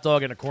a hot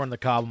dog and a corn on the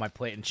cob on my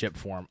plate in chip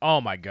form. Oh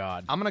my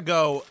god. I'm gonna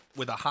go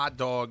with a hot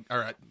dog.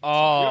 Or We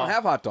Oh, don't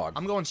have hot dog.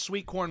 I'm going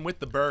sweet corn with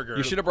the burger.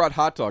 You should have brought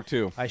hot dog,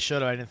 too. I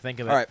should have. I didn't think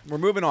of it. All right, we're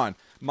moving on.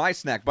 My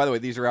snack, by the way,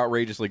 these are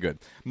outrageously good.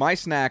 My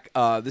snack,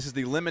 this is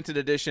the limited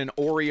edition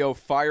Oreo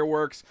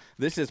fireworks.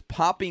 This is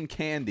popping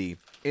candy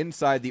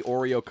inside the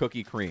Oreo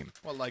cookie cream,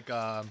 Well, like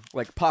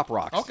Pop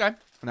Rocks. Okay.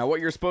 Now,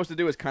 what you're supposed to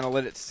do is kind of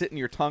let it sit in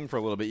your tongue for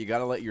a little bit. You got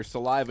to let your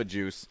saliva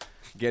juice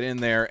get in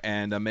there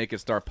and make it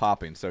start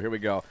popping. So here we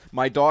go.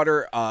 My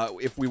daughter,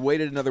 if we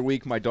waited another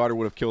week, my daughter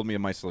would have killed me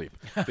in my sleep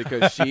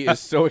because she is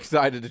so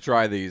excited to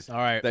try these All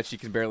right. that she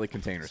can barely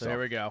contain So herself. here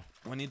we go.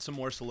 I need some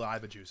more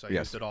saliva juice. I Yes.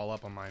 used it all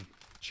up on my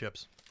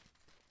chips.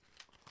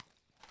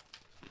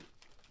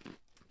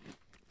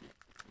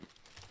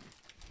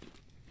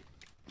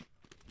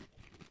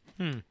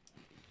 I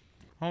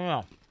don't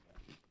know.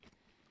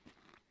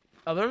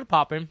 Oh, there's a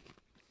popping.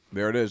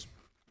 There it is.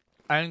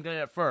 I didn't get it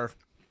at first.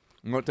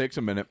 It takes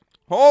a minute.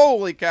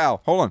 Holy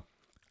cow. Hold on.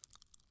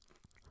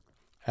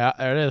 Yeah,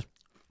 there it is.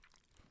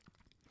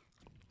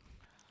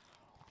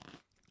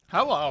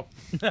 Hello.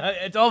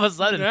 It's all of a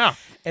sudden. Yeah.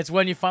 It's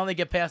when you finally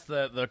get past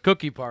the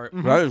cookie part.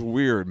 That is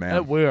weird, man.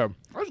 That's weird.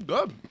 That's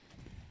good.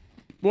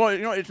 Well,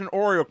 it's an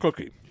Oreo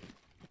cookie.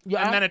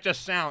 Yeah, And then it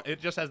just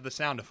has the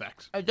sound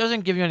effects. it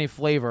doesn't give you any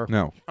flavor.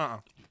 No. Uh-uh.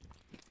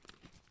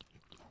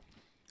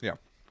 Yeah.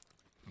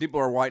 People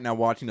are white now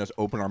watching us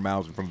open our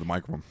mouths in front of the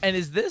microphone. And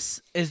is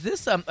this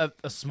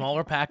a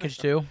smaller package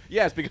too?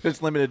 Yes, because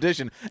it's limited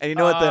edition. And you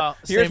know what?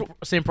 Here's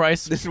Same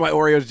price. This is why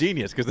Oreo's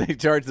genius, because they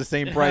charge the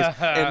same price.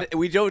 And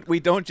we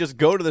don't just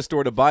go to the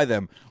store to buy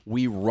them.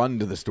 We run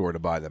to the store to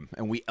buy them.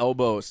 And we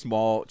elbow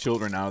small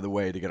children out of the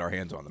way to get our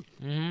hands on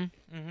them.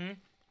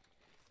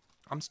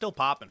 I'm still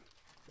popping.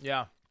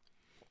 Yeah.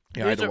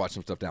 Yeah, I had These to are- watch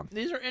some stuff down.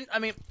 These are. I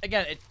mean,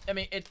 again,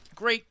 it's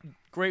great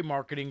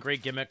marketing,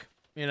 great gimmick.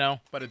 You know,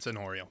 But it's an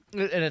Oreo.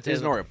 and it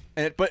It's an Oreo.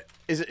 But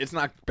it's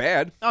not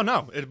bad. Oh,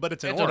 no. But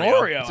it's an It's an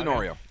Oreo. Oreo. It's an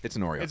Oreo. It's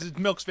an Oreo. It's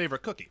Milk's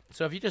favorite cookie.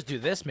 So if you just do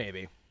this,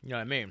 maybe you know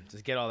what I mean.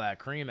 Just get all that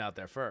cream out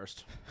there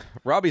first.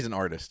 Robbie's an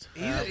artist.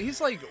 He's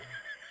like,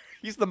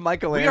 He's the we are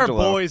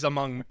Michelangelo. boys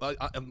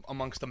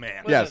amongst a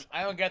man. Yes. Listen,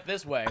 I don't get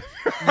this way.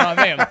 You know what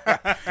I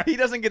mean? He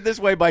doesn't get this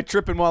way by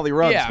tripping while he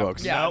runs, yeah,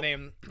 folks. yeah. Nope.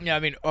 I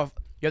mean,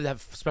 you have to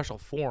have special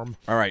form.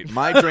 All right,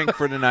 my drink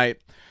for tonight,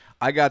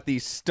 I got the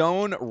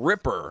Stone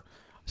Ripper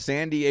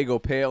San Diego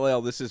Pale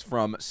Ale. This is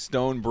from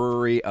Stone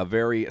Brewery, a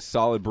very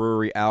solid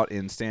brewery out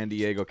in San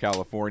Diego,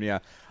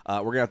 California.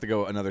 We're going to have to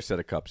go another set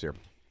of cups here.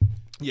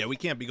 Yeah, we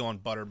can't be going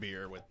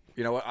butterbeer with.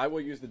 You know what? I will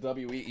use the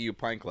WEEU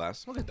pint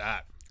glass. Look at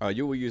that.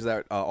 You will use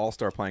that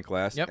All-Star pint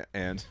glass. Yep.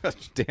 And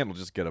Dan will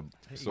just get a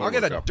I'll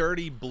get a cup.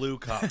 dirty blue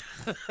cup.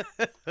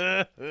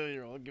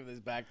 Here, I'll give this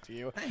back to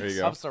you. There you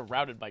go. I'm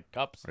surrounded by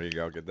cups. There you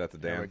go. Get that to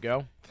Dan. There we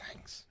go.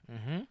 Thanks.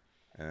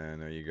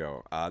 And there you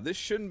go. This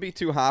shouldn't be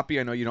too hoppy.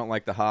 I know you don't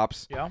like the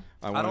hops. Yeah.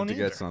 I wanted don't to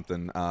get either.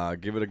 something.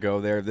 Give it a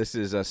go there. This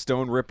is a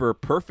Stone Ripper,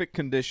 perfect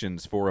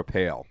conditions for a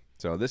pale.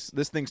 So this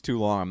thing's too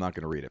long. I'm not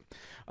going to read it.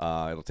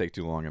 It'll take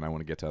too long, and I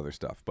want to get to other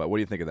stuff. But what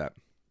do you think of that?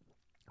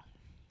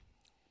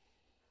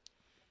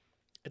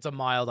 It's a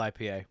mild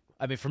IPA.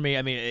 I mean, for me,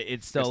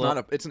 it's still. It's not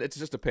a. It's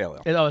just a pale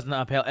ale. It's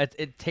not a pale.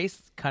 It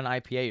tastes kind of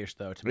IPA-ish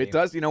though to me. It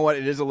does. You know what?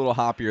 It is a little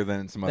hoppier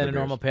than some other than a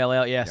normal beers. pale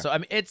ale. Yeah. So I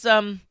mean, it's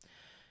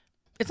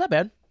not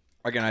bad.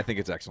 Again, I think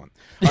it's excellent.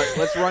 All right,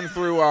 let's run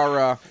through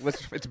our.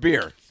 It's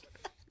beer.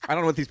 I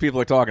don't know what these people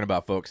are talking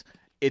about, folks.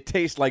 It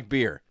tastes like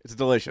beer. It's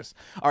delicious.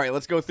 All right,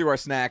 let's go through our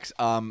snacks.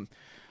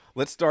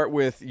 Let's start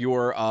with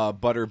your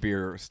butter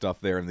beer stuff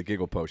there in the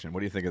Giggle Potion.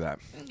 What do you think of that,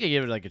 You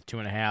give it like a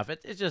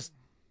 2.5.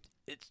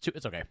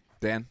 It's okay.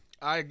 Dan?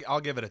 I'll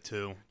give it a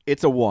 2.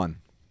 It's a 1.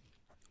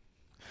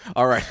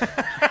 All right.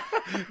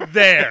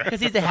 There. Because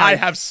he's a I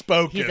have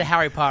spoken. He's a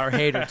Harry Potter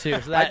hater too,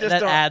 so I that, just that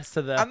don't- adds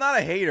to the. I'm not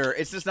a hater.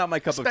 It's just not my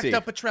cup of tea.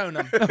 Spectre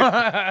Patronum.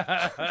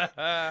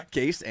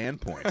 Case and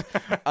point.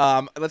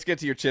 Let's get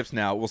to your chips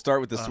now. We'll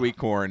start with the sweet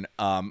corn.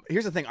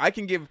 Here's the thing. I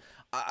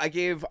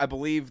gave, I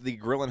believe, the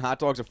grill and hot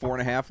dogs a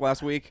 4.5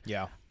 last week.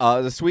 Yeah.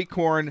 The sweet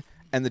corn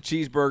and the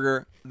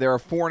cheeseburger, there are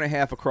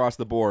 4.5 across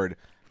the board.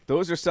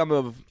 Those are some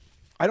of,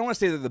 I don't want to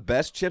say they're the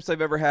best chips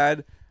I've ever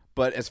had,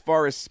 but as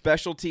far as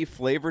specialty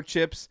flavor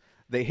chips,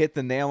 they hit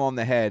the nail on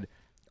the head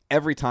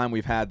every time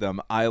we've had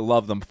them. I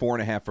love them.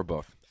 4.5 for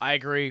both. I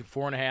agree.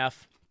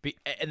 4.5.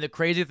 And the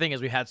crazy thing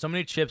is, we had so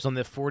many chips on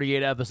the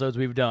 48 episodes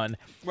we've done.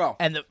 Well,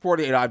 and the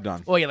 48 I've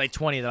done. well, yeah, like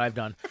 20 that I've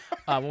done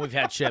when we've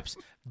had chips.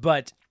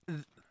 But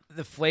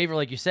the flavor,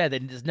 like you said,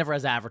 it is never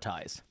as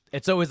advertised.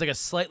 It's always like a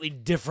slightly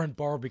different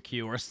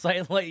barbecue or a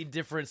slightly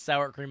different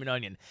sour cream and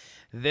onion.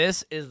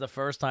 This is the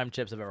first time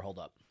chips have ever held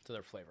up to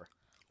their flavor.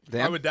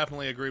 Dan? I would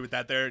definitely agree with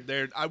that.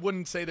 They're I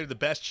wouldn't say they're the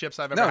best chips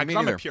I've ever No, had. me 'Cause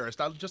I'm neither. a purist.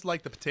 I just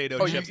like the potato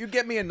Oh, chips. you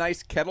get me a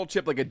nice kettle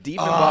chip, like a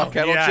Diefenbach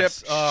kettle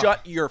yes. chip.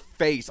 Shut your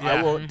face. I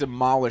Yeah. will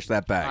demolish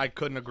that bag. I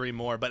couldn't agree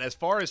more. But as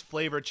far as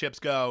flavored chips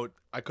go,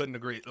 I couldn't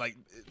agree. Like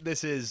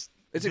this is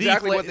It's the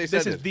exactly what they said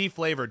This is it. the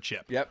flavored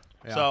chip. Yep.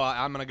 So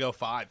I'm gonna go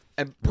 5.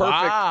 And perfect.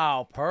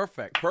 Wow,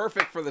 perfect.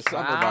 Perfect for the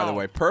summer, by the Wow.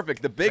 way.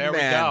 Perfect. The big There we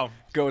man go.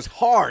 goes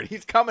hard.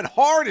 He's coming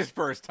hard his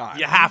first time.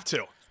 You have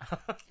to.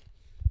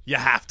 You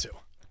have to.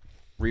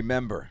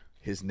 Remember,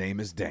 his name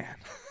is Dan.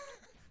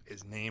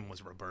 His name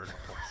was Roberto.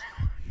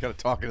 You gotta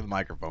talk into the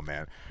microphone,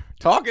 man.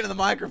 Talk into the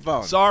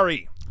microphone.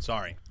 Sorry.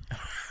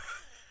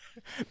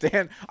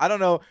 Dan, I don't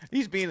know.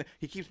 He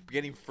keeps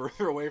getting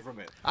further away from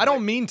it. I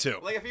don't mean to.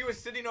 Like if he was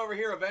sitting over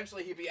here,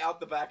 eventually he'd be out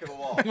the back of the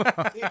wall.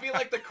 He'd be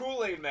like the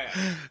Kool-Aid man.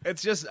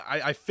 It's just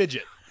I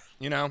fidget,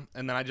 and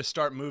then I just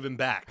start moving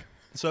back.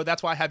 So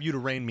that's why I have you to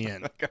rein me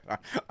in.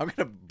 I'm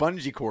gonna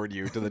bungee cord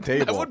you to the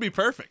table. That would be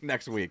perfect.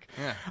 next week.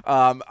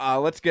 Yeah.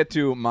 Let's get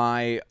to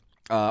my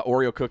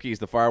Oreo cookies,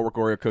 the firework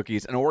Oreo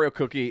cookies. An Oreo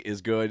cookie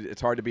is good. It's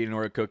hard to beat an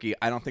Oreo cookie.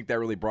 I don't think that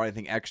really brought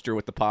anything extra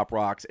with the Pop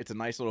Rocks. It's a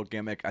nice little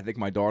gimmick. I think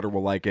my daughter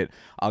will like it.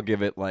 I'll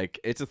give it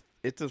it's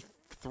a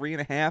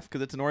 3.5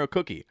 because it's an Oreo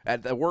cookie.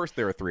 At the worst,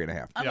 they're a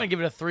 3.5. I'm gonna give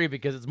it a 3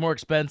 because it's more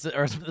expensive,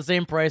 or it's the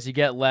same price, you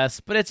get less.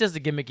 But it's just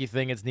a gimmicky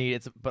thing. It's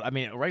neat. But I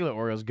mean, a regular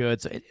Oreo's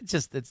good, so it's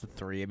a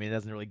 3. I mean, it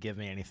doesn't really give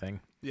me anything.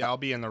 Yeah, I'll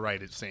be in the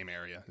right same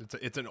area.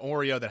 It's an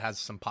Oreo that has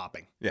some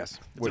popping. Yes.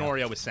 It's an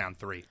Oreo with sound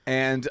 3.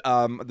 And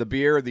the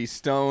beer, the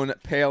Stone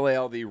Pale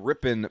Ale, the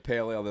Rippin'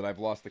 Pale Ale that I've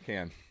lost the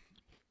can.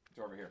 It's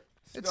over here.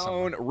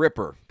 Stone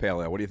Ripper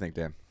Pale Ale. What do you think,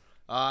 Dan?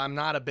 I'm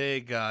not a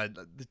big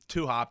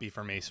too hoppy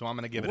for me, so I'm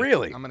gonna give it.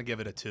 Really? I'm gonna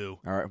give it a 2.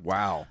 All right.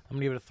 Wow. I'm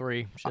gonna give it a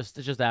 3. It's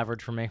just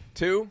average for me.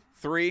 2,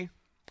 3,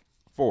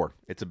 4.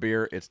 It's a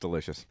beer. It's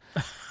delicious.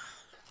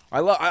 I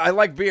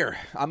like beer.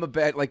 I'm a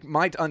bad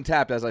my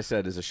Untapped, as I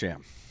said, is a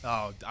sham.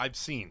 Oh, I've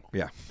seen.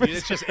 Yeah. I mean,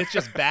 it's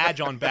just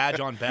badge on badge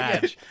on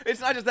badge.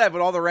 It's not just that,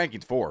 but all the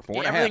rankings 4,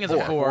 4.5, Everything is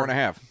a 4.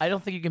 4.5. I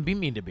don't think you can beat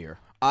me into beer.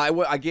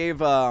 I gave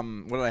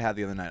what did I have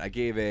the other night? I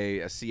gave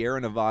a Sierra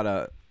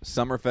Nevada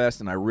Summerfest,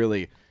 and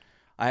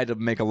I had to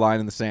make a line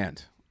in the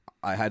sand.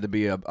 I had to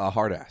be a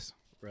hard ass.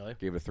 Really?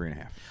 Gave it a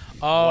 3.5.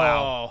 Oh,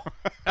 Wow.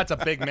 That's a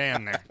big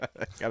man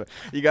there.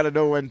 You gotta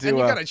know when to. And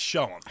you gotta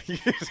show him.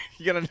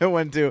 You gotta know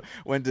when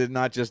to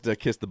not just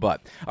kiss the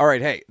butt. All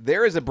right, hey,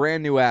 there is a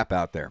brand new app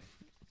out there.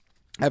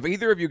 Have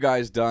either of you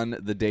guys done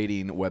the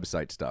dating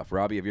website stuff?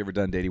 Robbie, have you ever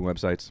done dating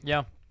websites?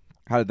 yeah.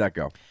 How did that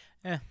go?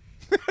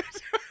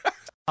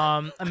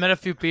 I met a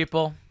few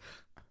people.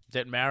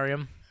 Didn't marry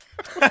them.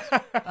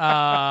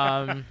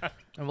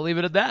 And we'll leave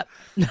it at that.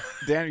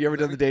 Dan, you ever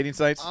done the dating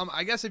sites?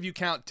 I guess if you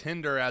count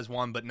Tinder as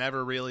one, but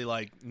never really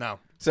no.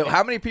 So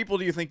how many people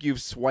do you think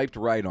you've swiped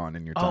right on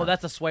in your time? Oh,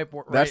 that's a swipe.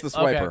 Right? That's the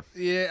swiper. Okay.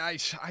 Yeah,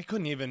 I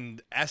couldn't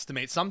even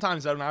estimate.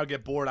 Sometimes when I would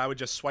get bored, I would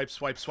just swipe,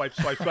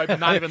 and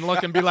not even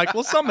look and be like,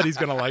 well, somebody's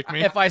gonna like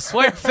me. If I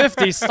swipe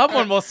 50,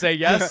 someone will say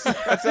yes.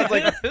 That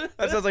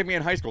sounds like me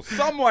in high school.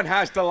 Someone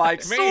has to like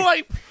me.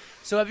 Swipe.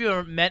 So have you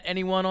ever met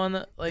anyone on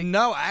the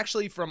No,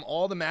 actually, from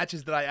all the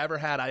matches that I ever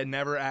had, I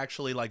never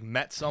actually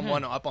met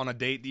someone Hmm. up on a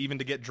date even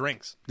to get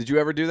drinks. Did you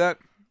ever do that?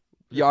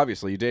 Yeah,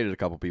 obviously you dated a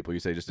couple people. You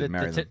say you just didn't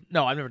marry them.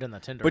 No, I've never done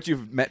that Tinder. But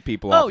you've met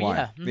people Oh, offline.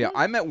 yeah. Mhm. Yeah,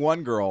 I met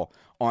one girl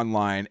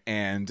online,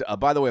 and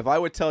by the way, if I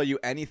would tell you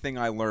anything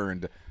I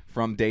learned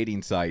from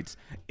dating sites,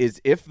 is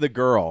if the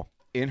girl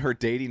in her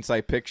dating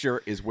site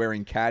picture is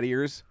wearing cat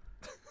ears,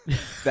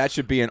 that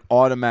should be an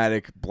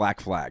automatic black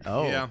flag.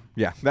 Oh.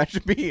 Yeah. That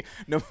should be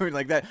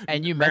like that.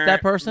 And you met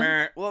that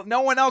person? Well,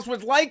 no one else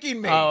was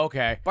liking me. Oh,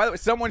 okay. By the way,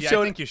 someone Yeah, I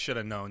showed think you should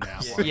have known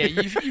that one. Yeah,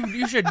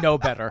 you should know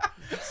better.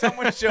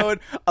 someone showed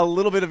a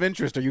little bit of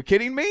interest. Are you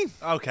kidding me?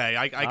 Okay,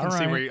 I can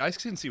see right. I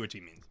can see what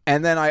you mean.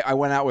 And then I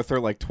went out with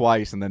her like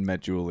twice, and then met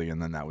Julie, and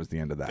then that was the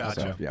end of that.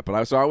 Gotcha. So, yeah, but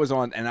I was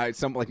on, and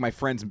my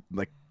friends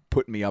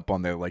put me up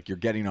on there, like, you're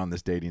getting on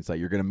this dating site,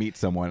 you're gonna meet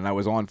someone, and I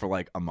was on for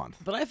like a month.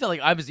 But I feel like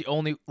I'm the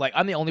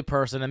only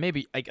person, and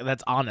maybe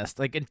that's honest.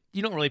 And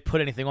you don't really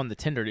put anything on the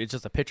Tinder. It's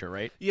just a picture,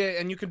 right? Yeah,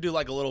 and you could do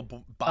like a little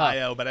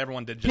bio, but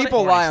everyone did just People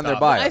corny lie on their stuff.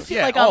 bios. I feel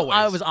Yeah, like always.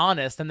 I was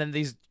honest, and then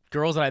these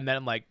girls that I met,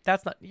 I'm like,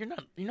 you're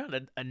not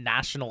a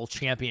national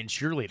champion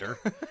cheerleader.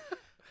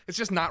 It's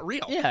just not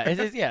real. Yeah,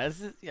 it's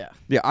yeah.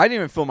 Yeah, I didn't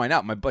even fill mine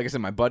out. Like I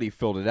said, my buddy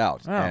filled it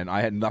out, Oh. and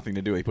I had nothing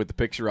to do. He put the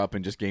picture up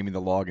and just gave me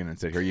the login and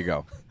said, "Here you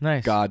go."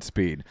 Nice.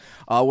 Godspeed.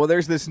 Well,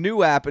 there's this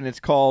new app, and it's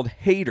called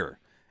Hater.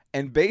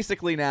 And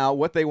basically now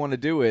what they want to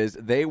do is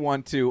they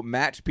want to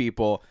match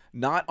people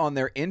not on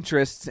their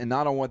interests and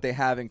not on what they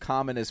have in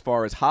common as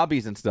far as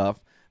hobbies and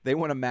stuff. They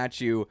want to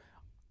match you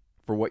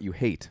for what you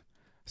hate.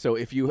 So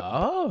if you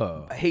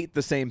Oh. hate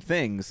the same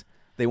things,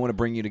 they want to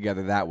bring you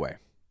together that way.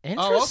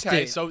 Interesting.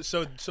 Oh,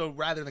 okay. So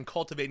rather than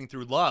cultivating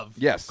through love,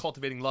 Yes.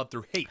 cultivating love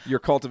through hate. You're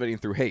cultivating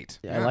through hate.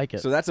 Yeah, I like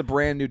it. So that's a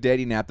brand new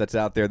dating app that's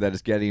out there that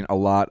is getting a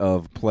lot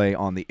of play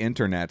on the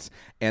internets.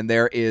 And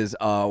there is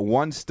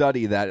one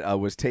study that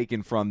was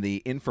taken from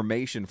the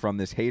information from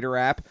this hater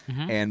app,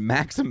 and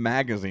Maxim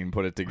Magazine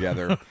put it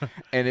together.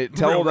 And it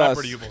told Real us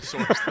reputable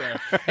source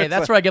there. Hey,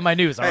 that's where I get my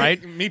news. All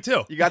right. Me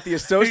too. you got the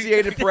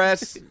Associated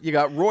Press, you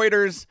got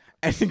Reuters,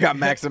 and you got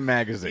Maxim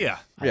Magazine. Yeah.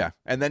 Yeah.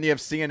 And then you have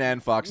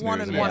CNN, Fox One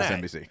News, and and one A.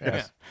 MSNBC.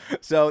 Yes.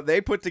 So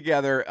they put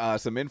together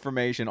some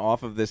information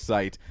off of this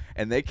site,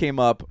 and they came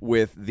up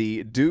with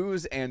the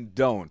do's and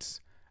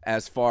don'ts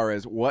as far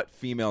as what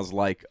females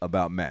like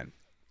about men.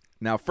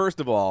 Now, first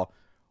of all,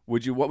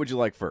 what would you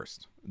like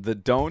first? The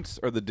don'ts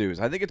or the do's?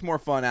 I think it's more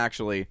fun,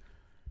 actually,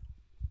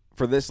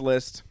 for this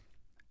list.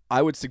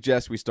 I would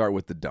suggest we start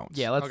with the don'ts.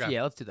 Yeah, let's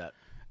Okay. let's do that.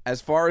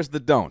 As far as the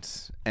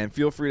don'ts, and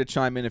feel free to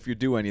chime in if you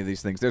do any of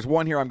these things. There's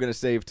one here I'm going to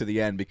save to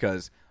the end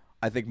because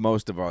I think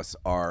most of us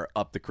are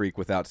up the creek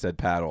without said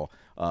paddle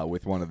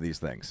with one of these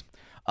things.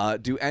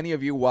 Do any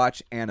of you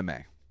watch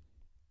anime?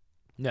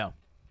 No.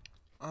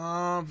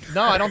 No,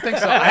 I don't think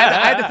so. I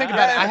had to think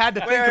about it.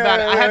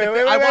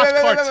 I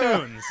watch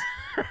cartoons,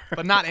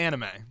 but not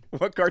anime.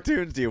 What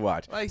cartoons do you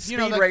watch? Like Speed you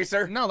know,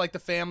 Racer? No, like the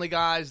Family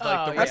Guys, like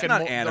Oh, the, yeah. Rick That's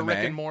not and the Rick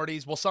anime. and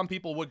Morty's. Well, some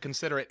people would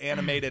consider it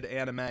animated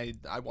anime.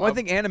 Well, I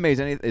think anime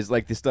is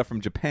like the stuff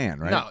from Japan,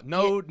 right?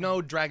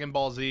 no Dragon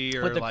Ball Z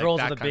or With the like girls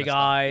that with the kind big of stuff.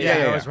 eyes. Yeah, they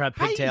yeah, always yeah. have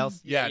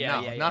pigtails.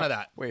 Yeah, none of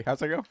that. Wait, how's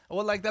that go?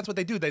 Well, like that's what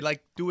they do. They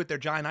like do with their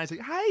giant eyes.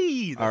 Like,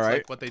 hi. That's All right.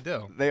 like what they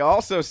do. They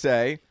also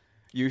say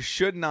you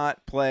should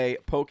not play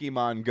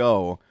Pokemon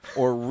Go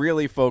or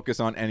really focus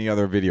on any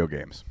other video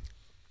games.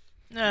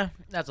 Nah,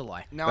 that's a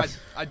lie. Now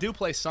I do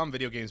play some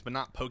video games, but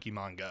not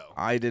Pokemon Go.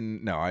 I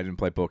didn't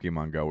play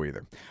Pokemon Go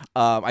either.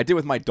 I did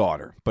with my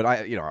daughter, but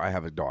I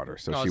have a daughter,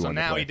 so Oh, she so wanted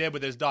to now play. he did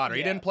with his daughter. He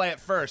Yeah. didn't play it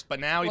first, but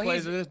now he Well, plays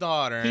he's- with his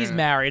daughter. He's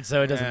married,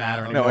 so it doesn't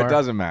matter anymore. No, it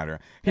doesn't matter.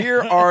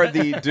 Here are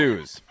the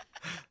do's.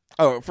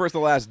 Oh, first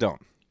the last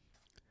don't.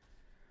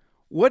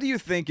 What do you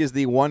think is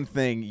the one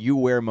thing you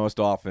wear most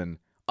often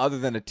other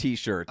than a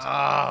T-shirt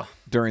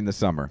during the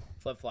summer?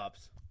 Flip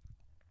flops.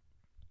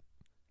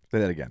 Say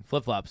that again.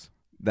 Flip flops.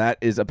 That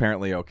is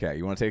apparently okay.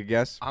 You want to take a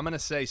guess? I'm gonna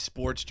say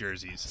sports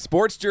jerseys,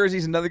 Sports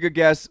jerseys, another good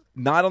guess.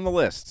 Not on the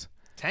list.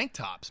 tank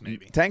tops,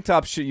 maybe. Tank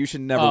tops, you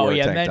should never Oh, wear a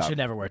yeah, tank men top. should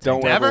never wear tank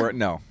Don't tops. ever Never? wear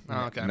No.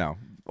 Oh, okay. No.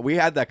 We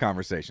had that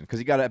conversation because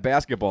he got a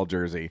basketball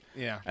jersey,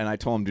 Yeah. and I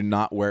told him do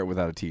not wear it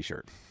without a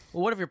T-shirt.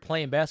 Well, what if you're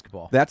playing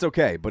basketball? That's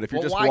okay, but if you're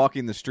Well, just why-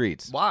 walking the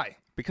streets, Why?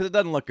 because it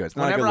doesn't look good. It's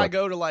not a Whenever good I look.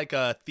 go to like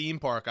a theme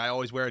park, I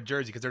always wear a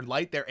jersey because they're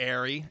light, they're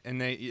airy, and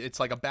it's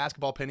like a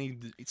basketball penny.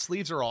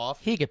 Sleeves are off.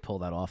 He could pull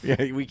that off. Yeah,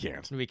 we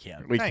can't. We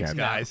can. We Thanks, can't.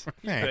 guys.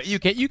 Thanks. You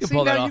can See,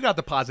 pull that now off. you got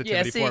the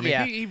positivity Yeah, see, for me.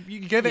 yeah. You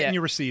give it Yeah. and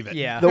you receive it.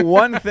 Yeah. The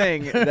one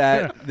thing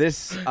that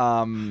this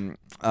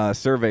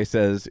survey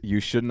says you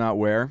should not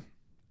wear,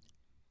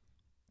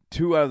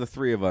 2 out of the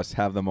 3 of us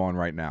have them on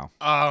right now.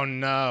 Oh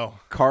no.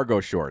 Cargo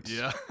shorts.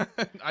 Yeah.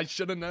 I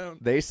should have known.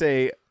 They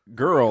say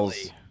girls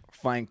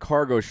find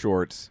cargo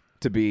shorts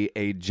to be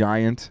a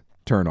giant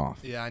turnoff.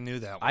 Yeah, I knew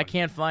that one. I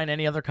can't find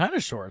any other kind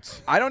of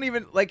shorts. I don't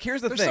even like.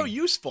 Here's the They're thing. so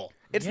useful.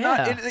 It's Yeah.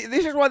 not.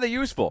 This is why they're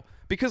useful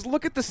because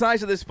look at the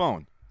size of this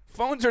phone.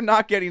 Phones are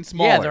not getting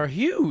smaller. Yeah, they're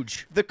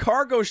huge. The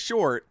cargo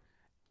short.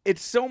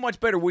 It's so much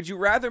better. Would you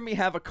rather me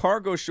have a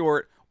cargo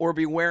short or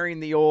be wearing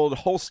the old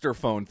holster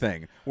phone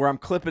thing where I'm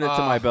clipping it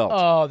to my belt?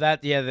 Oh,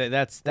 that's or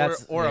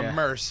yeah. a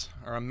merce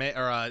or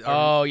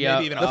Oh, yeah.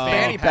 maybe even The a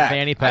fanny pack.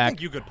 Fanny I pack.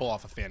 think you could pull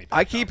off a fanny pack.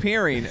 I keep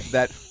hearing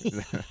that.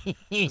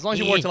 as long as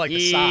you wore it to like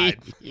the side.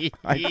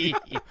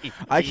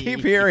 I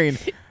keep hearing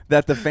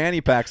that the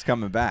fanny pack's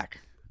coming back.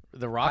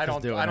 The Rock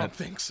is doing I it. don't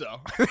think so.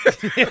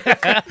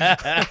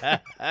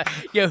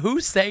 Yeah,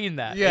 who's saying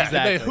that? Yeah,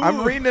 exactly. Who-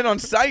 I'm reading it on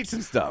sites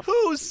and stuff.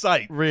 Whose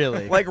site?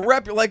 Really?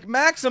 like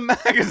Maxim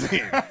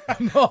Magazine.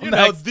 No, You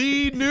know,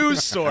 the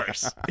news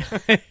source.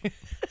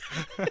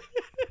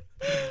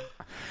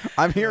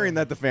 I'm hearing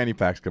that the fanny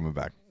pack's coming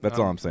back. That's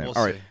all I'm saying. we'll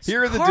All right, see.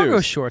 here are the cargo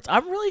dudes. shorts.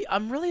 I'm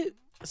really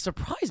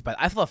surprised by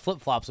that. I thought flip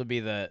flops would be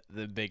the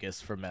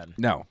biggest for men.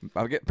 No,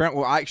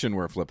 well, I shouldn't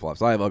wear flip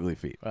flops. I have ugly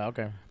feet. Oh,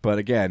 okay. But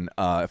again,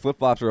 flip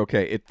flops are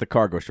okay. It's the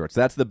cargo shorts.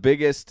 That's the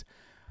biggest.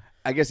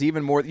 I guess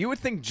even more. You would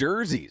think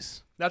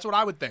jerseys. That's what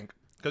I would think.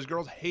 Because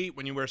girls hate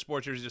when you wear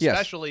sports jerseys, Yes.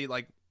 especially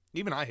like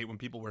even I hate when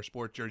people wear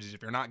sports jerseys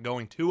if you're not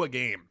going to a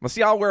game. Well,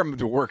 see, I'll wear them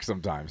to work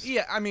sometimes.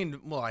 Yeah, I mean,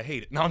 well, I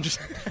hate it. No, I'm just.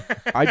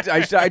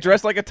 I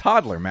dress like a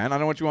toddler, man. I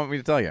don't know what you want me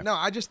to tell you. No,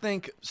 I just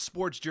think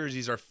sports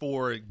jerseys are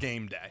for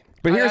game day.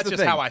 But here's that's the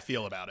just thing. how I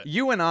feel about it.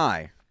 You and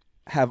I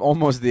have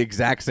almost the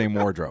exact same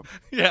wardrobe.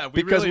 Yeah,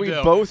 we Because really we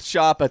do. both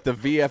shop at the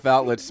VF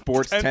Outlet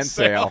Sports Tent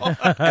Sale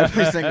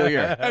every single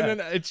year. And then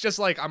it's just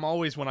like I'm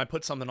always when I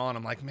put something on,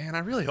 I'm like, man, I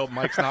really hope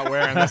Mike's not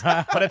wearing this.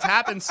 But it's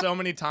happened so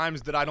many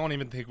times that I don't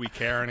even think we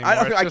care anymore.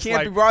 I It's can't just be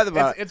like- bothered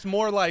about it's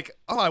more like,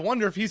 oh, I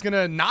wonder if he's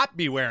gonna not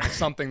be wearing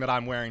something that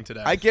I'm wearing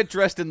today. I get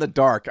dressed in the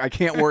dark. I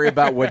can't worry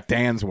about what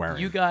Dan's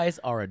wearing. You guys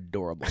are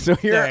adorable. So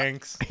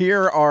Thanks.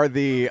 here are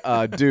the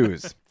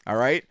do's. All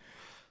right.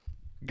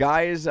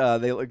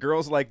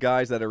 girls like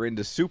guys that are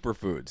into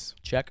superfoods,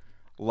 Check.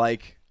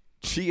 like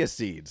chia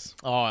seeds.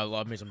 Oh, I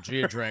love me some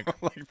chia drink.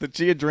 Like the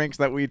chia drinks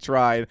that we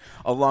tried,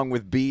 along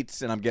with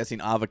beets and I'm guessing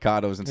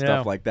avocados and stuff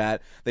Yeah. like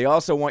that. They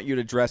also want you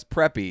to dress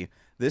preppy.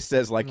 This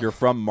says like you're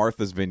from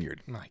Martha's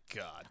Vineyard. My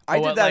God. I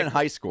Oh, did that like- in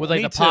high school. With like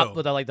Me the pop, too.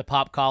 with the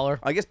pop collar.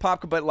 I guess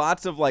pop, but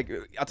lots of like,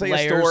 I'll tell you a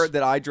Layers. store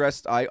that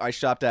I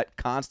shopped at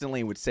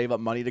constantly and would save up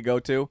money to go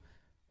to.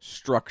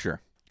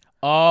 Structure.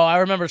 Oh, I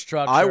remember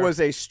Structure. I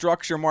was a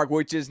Structure mark,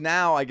 which is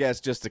now, I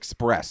guess, just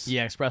Express.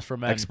 Yeah, Express for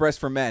Men. Express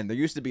for Men. There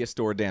used to be a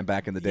store, Dan,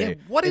 back in the day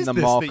What in is the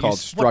this mall that you called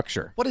s-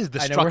 Structure. What is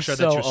the I know, we're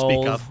structure so that you speak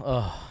old. of?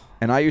 Ugh.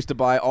 And I used to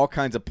buy all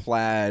kinds of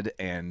plaid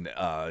and,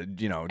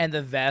 And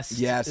the vest.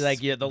 Yes. Like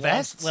the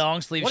Vests?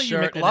 long sleeve What are you,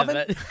 shirt. and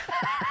McLovin? the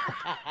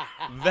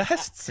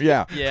Vests?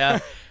 yeah. yeah.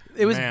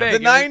 It was Man.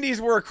 big. The 90s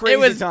were a crazy It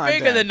was time.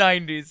 big in the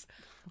Dan. 90s.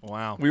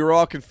 Wow. We were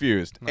all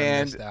confused. I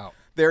and missed out.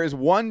 there is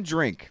one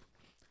drink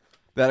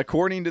that,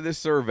 according to this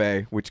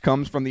survey, which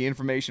comes from the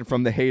information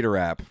from the Hater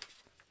app,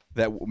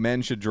 that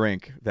men should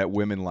drink that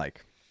women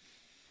like.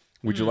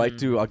 Would you like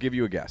to? I'll give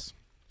you a guess.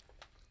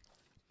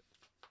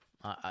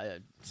 I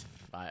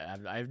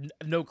have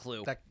no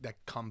clue. That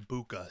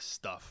kombucha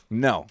stuff.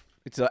 No,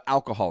 it's an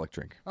alcoholic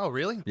drink. Oh,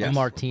 really? Yes. A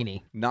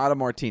martini. Not a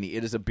martini.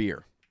 It is a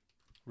beer.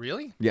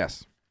 Really?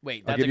 Yes.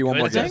 Wait, I'll that's give a you one good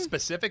more Is that a guess. thing?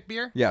 specific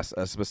beer? Yes,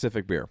 a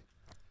specific beer.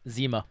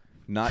 Zima.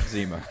 Not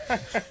Zima.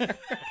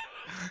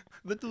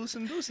 The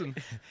Dusen.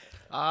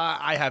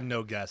 I have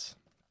no guess.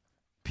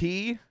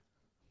 PBR.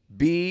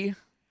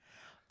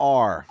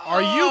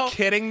 Are you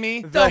kidding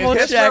me? Double Is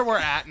this check. where we're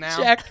at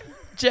now?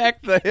 Check.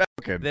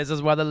 Okay. This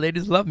is why the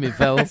ladies love me,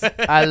 fellas.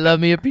 I love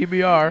me a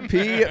PBR.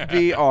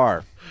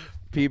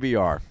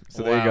 PBR.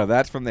 So there you Wow. go.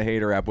 That's from the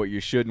Hater app. What you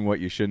should and what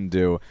you shouldn't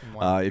do.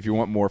 If you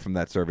want more from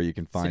that survey, you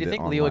can So find do you it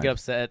think online. Leo would get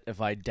upset if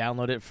I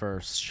download it for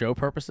show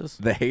purposes?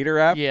 The Hater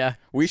app? Yeah.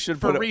 We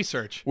should For put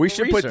research. we For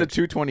should put the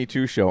research.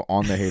 222 show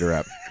on the Hater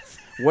app.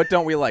 What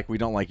don't we like? We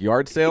don't like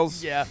yard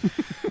sales. Yeah.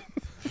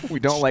 We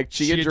don't like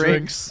chia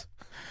drinks.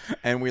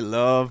 And we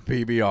love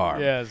PBR.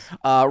 Yes.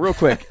 Real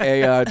quick,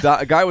 a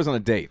guy was on a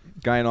date.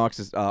 Guy in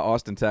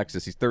Austin,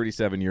 Texas. He's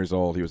 37 years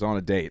old. He was on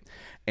a date,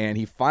 and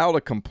he filed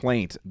a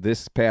complaint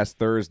this past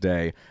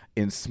Thursday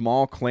in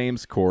small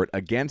claims court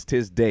against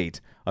his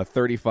date, a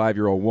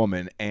 35-year-old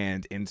woman.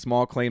 And in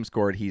small claims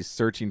court, he's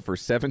searching for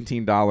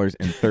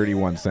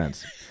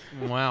 $17.31.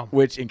 Wow.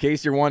 Which, in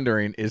case you're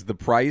wondering, is the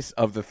price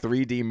of the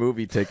 3D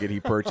movie ticket he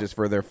purchased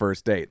for their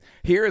first date.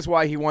 Here is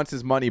why he wants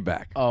his money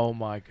back. Oh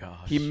my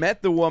gosh. He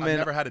met the I've woman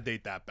never had a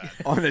date that bad.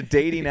 on a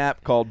dating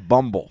app called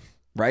Bumble,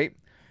 right?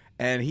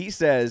 And he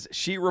says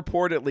she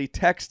reportedly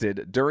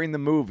texted during the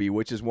movie,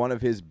 which is one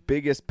of his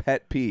biggest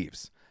pet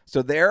peeves.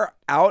 So they're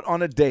out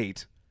on a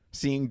date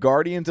seeing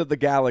Guardians of the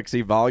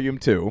Galaxy Volume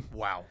 2,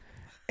 Wow.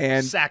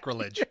 and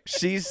Sacrilege.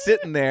 she's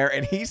sitting there,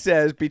 and he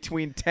says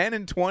between 10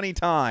 and 20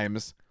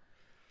 times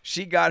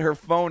she got her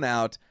phone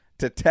out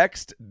to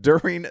text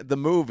during the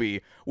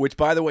movie, which,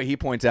 by the way, he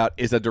points out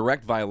is a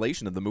direct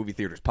violation of the movie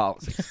theater's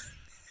policies.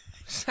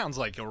 Sounds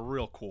like a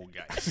real cool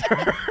guy.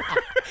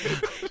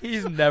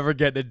 He's never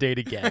getting a date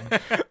again.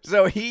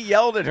 So he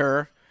yelled at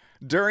her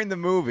during the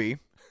movie,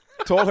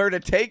 told her to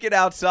take it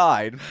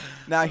outside.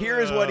 Now, here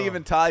is what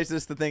even ties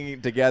this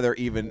thing together,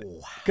 even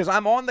because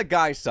I'm on the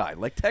guy's side.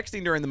 Like,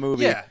 texting during the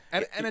movie. Yeah,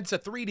 and it's a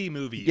 3D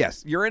movie.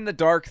 Yes, you're in the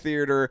dark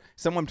theater.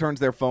 Someone turns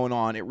their phone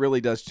on. It really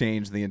does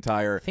change the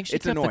entire. I think she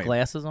it's kept annoying. the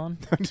glasses on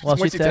Just while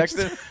when she she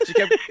texted.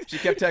 texted, she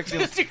kept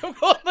texting. She kept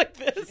going like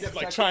this.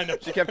 Like trying to.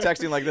 She kept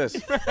texting like this.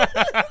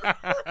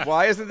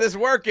 Why isn't this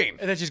working?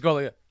 And then she's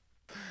going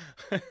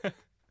like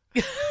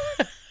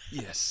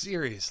Yeah,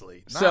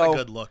 seriously. Not So- a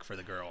good look for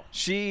the girl.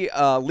 She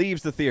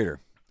leaves the theater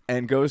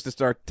and goes to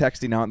start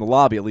texting out in the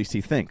lobby. At least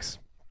he thinks.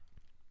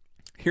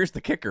 Here's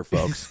the kicker,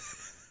 folks.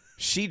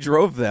 She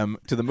drove them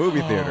to the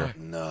movie theater.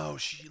 No,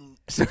 she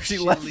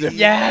left him.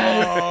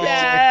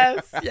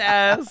 Yes,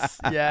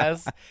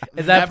 yes.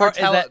 Is that part?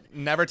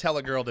 Never tell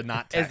a girl to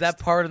not text. Is that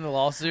part in the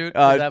lawsuit?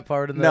 Uh, is that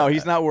part in the? No,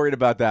 he's not worried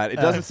about that. It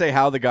doesn't say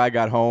how the guy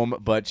got home,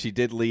 but she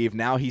did leave.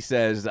 Now he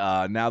says,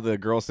 now the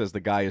girl says the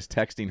guy is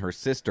texting her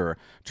sister,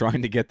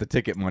 trying to get the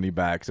ticket money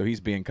back. So he's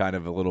being kind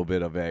of a little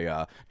bit of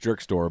a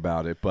jerkstore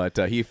about it. But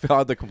he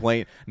filed the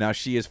complaint. Now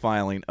she is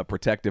filing a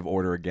protective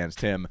order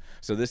against him.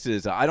 So this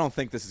is, I don't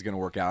think this is going to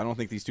work out. I don't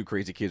think these two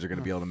crazy kids are going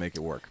to be able to make it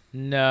work.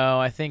 No,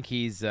 I think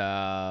he's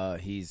out.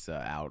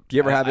 Do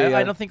you ever have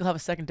I don't think he'll have a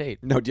second date.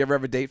 No, do you ever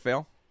have a date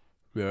fail?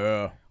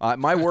 Yeah.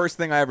 My worst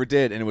thing I ever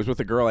did, and it was with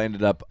a girl I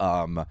ended up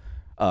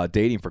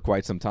dating for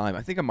quite some time.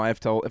 I think I might have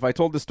told. If I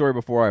told this story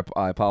before,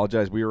 I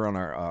apologize. We were on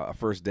our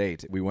first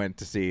date. We went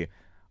to see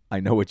I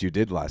Know What You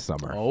Did Last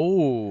Summer.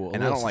 Oh,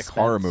 And I don't like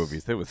horror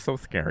movies. It was so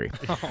scary.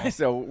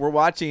 So we're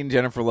watching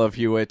Jennifer Love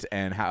Hewitt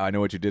and How I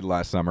Know What You Did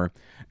Last Summer.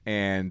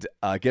 And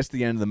gets to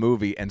the end of the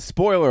movie. And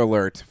spoiler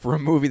alert for a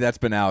movie that's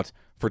been out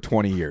for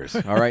 20 years.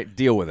 All right?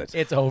 Deal with it.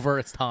 It's over.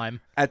 It's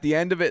time. At the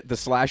end of it, the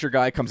slasher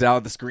guy comes out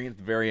of the screen at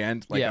the very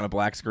end, like Yeah. on a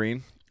black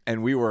screen.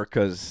 And we were,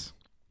 because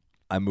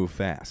I move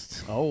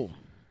fast. Oh,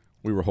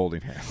 We were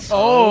holding hands.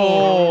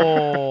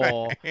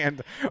 Oh.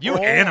 And You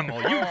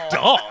animal, you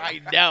dog.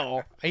 I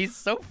know. He's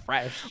so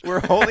fresh. we're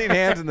holding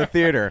hands in the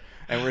theater,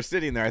 and we're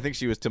sitting there. I think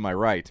she was to my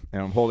right,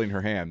 and I'm holding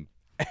her hand.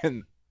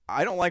 And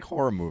I don't like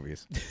horror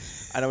movies.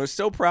 And I was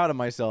so proud of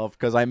myself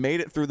because I made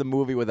it through the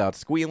movie without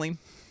squealing.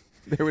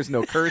 There was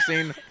no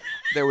cursing.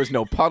 There was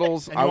no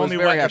puddles. And you I was only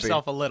very wet happy.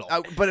 yourself a little.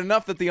 But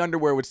enough that the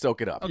underwear would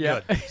soak it up.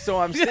 Good. So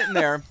I'm sitting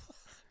there,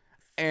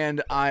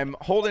 and I'm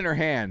holding her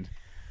hand,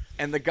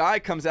 and the guy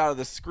comes out of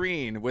the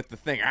screen with the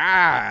thing,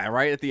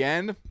 right at the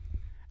end.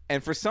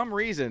 And for some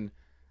reason,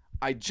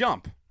 I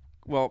jump.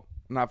 Well,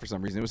 not for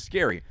some reason. It was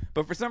scary.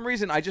 But for some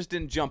reason, I just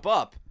didn't jump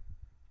up.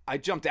 I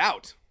jumped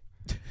out.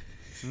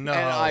 No.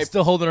 And I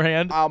Still holding her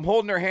hand. I'm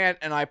holding her hand,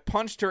 and I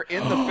punched her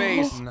in the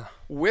face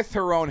with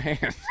her own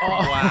hand.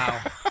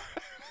 Wow.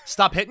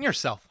 Stop hitting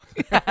yourself.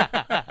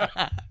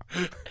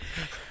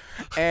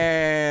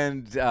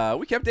 And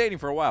we kept dating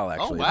for a while,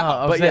 actually. wow.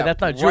 I was saying,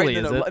 that's not Julie,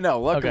 in is the- it? No,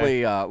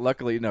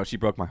 luckily, no. She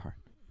broke my heart.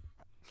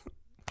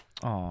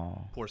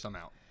 Oh. Pour some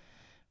out.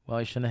 Well,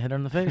 you shouldn't have hit her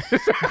in the face.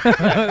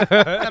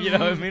 You know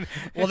what I mean?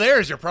 Well,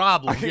 there's your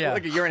problem. Yeah.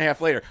 Like a year and a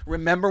half later.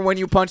 Remember when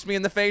you punched me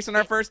in the face on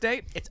our first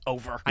date? It's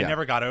over. I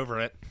never got over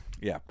it.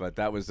 Yeah, but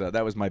that was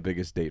my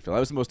biggest date fail. That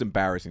was the most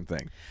embarrassing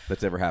thing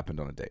that's ever happened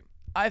on a date.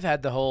 I've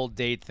had the whole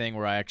date thing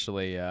where I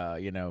actually,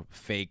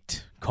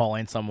 faked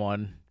calling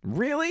someone.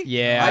 Really?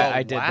 Yeah, Oh,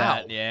 I did wow.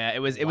 that. Yeah, it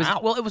was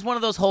Wow. well, it was one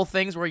of those whole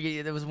things where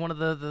it was one of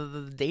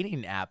the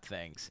dating app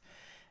things,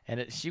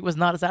 and she was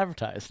not as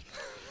advertised.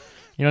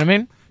 You know what I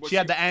mean? She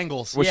had the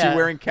angles. Was Yeah. she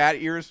wearing cat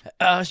ears?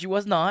 She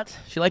was not.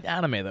 She liked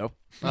anime though.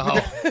 Oh.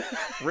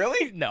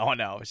 Really?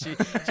 No. She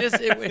just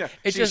it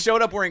She just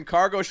showed up wearing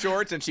cargo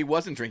shorts and she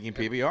wasn't drinking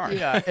PBR.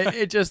 yeah.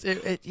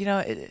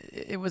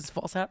 It was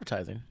false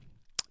advertising,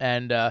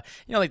 and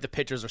like the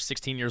pictures are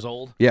 16 years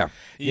old. Yeah.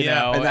 You Yeah.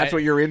 know, And that's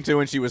what you're into,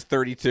 and she was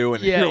 32,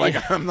 and Yeah, you're like,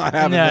 yeah. I'm not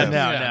having No, this.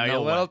 no, Yeah, you're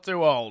no a little way.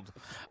 too old.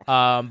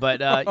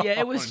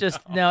 It was just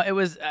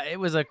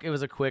it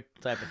was a quick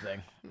type of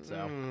thing.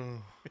 So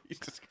You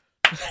just-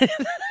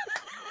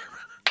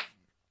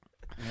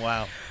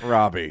 Wow.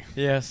 Robbie.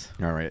 yes,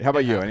 All right. How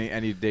about you?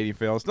 Any dating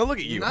fails? No, look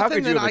at you. How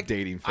could you have a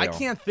dating fail? I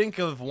can't think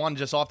of one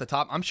just off the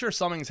top. I'm sure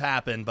something's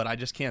happened, but I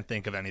just can't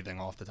think of anything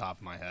off the top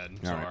of my head.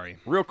 All right. Sorry.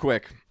 Real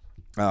quick,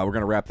 we're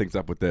gonna wrap things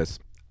up with this.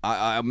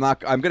 I'm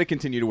gonna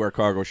continue to wear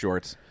cargo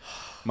shorts.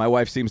 My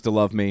wife seems to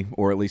love me,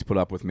 or at least put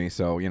up with me.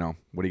 So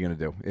what are you gonna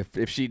do?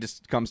 If she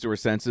just comes to her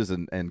senses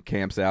and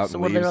camps out so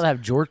and what, they leaves, rather have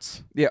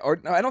jorts? yeah. Or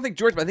no, I don't think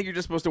George, but I think you're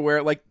just supposed to wear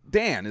it like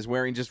Dan is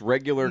wearing, just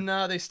regular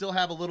No, they still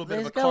have a little bit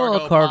They've of a got a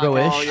little cargo.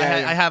 cargo-ish. pocket. Oh,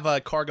 yeah, I have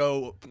a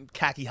cargo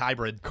khaki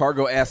hybrid.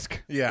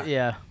 cargo-esque. Yeah.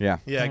 Yeah. Yeah.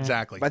 Yeah,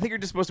 exactly. But I think you're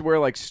just supposed to wear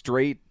like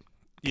straight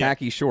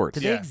khaki shorts.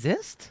 Do Yeah. they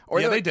exist?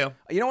 Or Yeah, they do.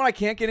 You know what I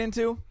can't get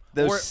into?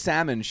 Those Or-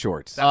 salmon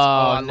shorts. That's,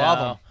 I no. love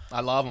them. I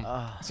love them.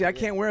 See, I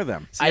can't wear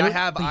them. See, I but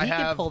have. he I can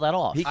have. pull that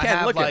off. He I can.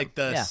 have Look at like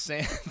the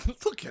Yeah.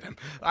 look at him.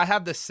 I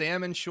have the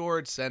salmon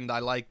shorts, and I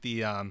like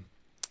the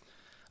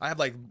I have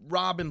like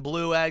robin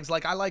blue eggs.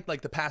 Like I like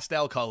the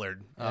pastel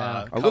colored.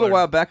 Yeah. A little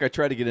while back, I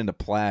tried to get into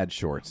plaid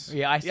shorts.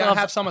 Yeah, I still Yeah, I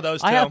have some of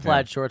those, I have too.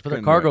 plaid shorts, but they're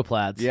Couldn't do cargo it.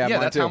 plaids. Yeah, Yeah,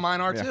 mine that's too. how mine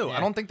are Yeah. too. Yeah. I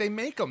don't think they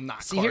make them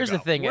not. See, here's the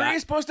cargo. thing. Where are you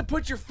supposed to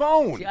put your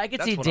phone? See, I could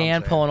That's see what I'm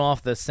Dan saying. pulling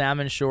off the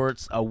salmon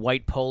shorts, a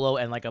white polo,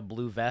 and like a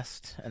blue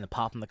vest, and the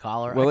pop in the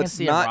collar. Well, I can it's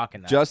see him not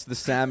rocking that. just the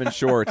salmon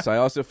shorts. I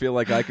also feel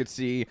like I could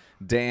see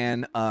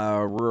Dan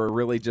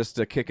really just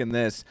kicking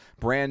this.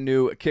 Brand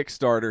new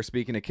Kickstarter,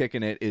 speaking of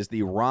kicking it, is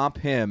the Romp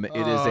Him.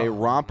 It is a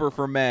romper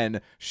for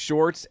men,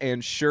 shorts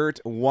and shirt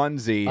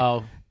onesie.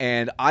 Oh.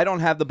 And I don't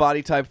have the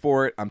body type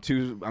for it. I'm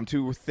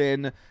too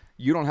thin.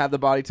 You don't have the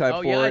body type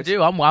Oh for yeah, it. I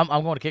do. I'm going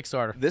to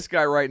Kickstarter. This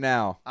guy right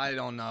now, I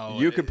don't know.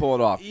 you could pull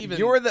it off. Even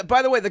You're the.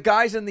 By the way, the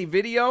guys in the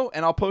video,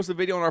 and I'll post the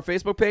video on our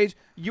Facebook page.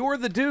 You're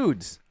the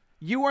dudes.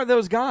 You are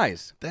those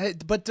guys.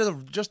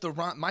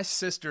 My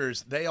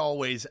sisters, they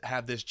always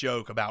have this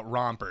joke about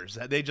rompers.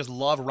 They just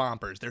love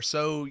rompers. They're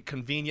so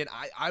convenient.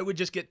 I would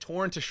just get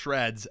torn to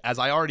shreds, as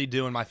I already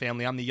do in my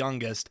family. I'm the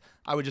youngest.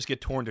 I would just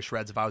get torn to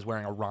shreds if I was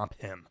wearing a romp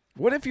him.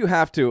 What if you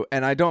have to?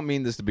 And I don't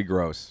mean this to be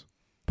gross,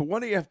 but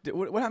what do you have to?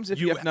 What happens if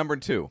you have number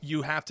two?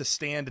 You have to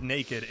stand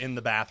naked in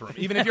the bathroom,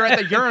 even if you're at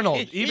the urinal.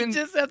 Even you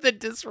just have to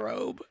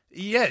disrobe.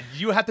 yeah,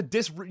 you have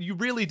to You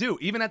really do.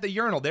 Even at the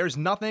urinal, there's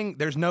nothing.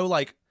 There's no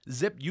like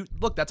zip. You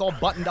look, that's all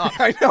buttoned up.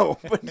 I know,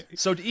 but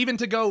So even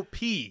to go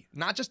pee,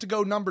 not just to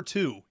go number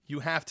two, you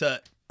have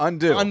to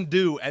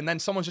undo. and then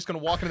someone's just gonna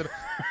walk into the.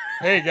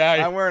 Hey guy,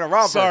 I'm wearing a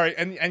romper. Sorry,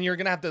 and you're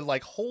gonna have to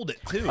like hold it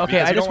too. Okay, because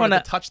I you just don't want want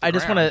it to touch the I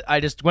just ground. want to. I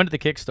just went to the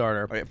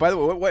Kickstarter. Okay, by the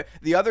way, what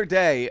the other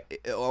day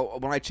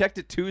when I checked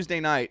it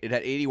Tuesday night, it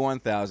had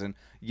 81,000.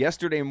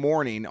 Yesterday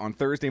morning, on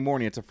Thursday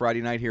morning, it's a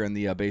Friday night here in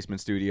the basement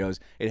studios.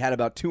 It had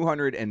about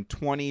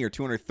 220 or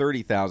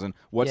 230,000.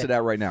 What's it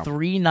at right now?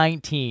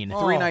 $319.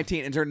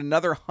 319, and turned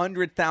another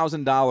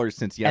 $100,000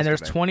 since yesterday. And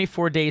there's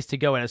 24 days to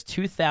go, and it's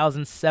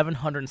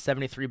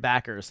 2,773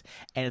 backers,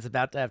 and it's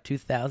about to have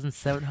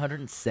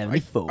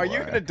 2,774. Are you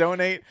going to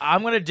donate?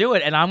 I'm gonna do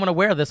it, and I'm gonna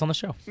wear this on the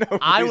show.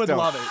 I Please would don't.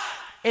 love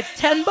it. It's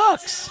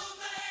 $10.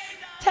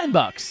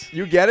 $10.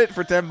 You get it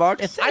for $10?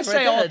 It's- I right say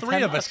there, all 10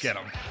 three of us bucks. get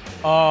them.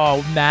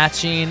 Oh,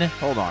 matching.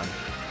 Hold on.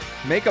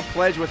 Make a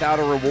pledge without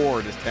a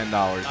reward is $10. You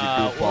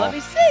goofball. Well, let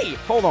me see.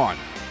 Hold on.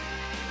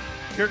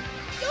 You're,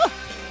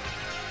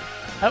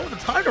 I don't want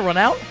the time to run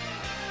out.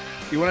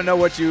 You want to know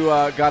what you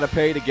got to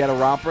pay to get a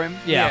romper him?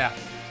 Yeah.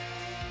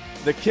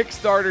 The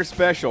Kickstarter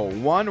special,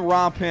 one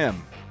romp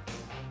him,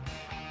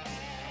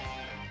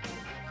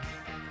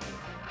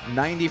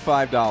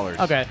 $95.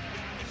 Okay.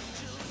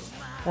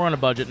 We're on a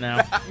budget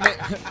now.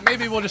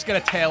 Maybe we'll just get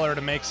a tailor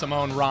to make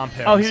Simone romp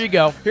him. Oh, here you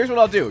go. Here's what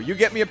I'll do. You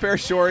get me a pair of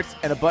shorts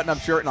and a button-up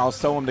shirt, and I'll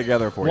sew them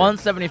together for you.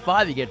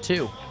 $175, you get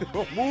 2. Ooh.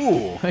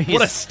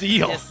 What a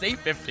steal. You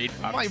save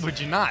 $15. Why would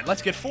you not?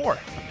 Let's get 4.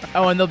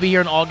 Oh, and they'll be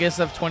here in August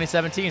of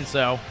 2017,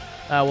 so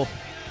well,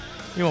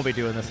 you won't be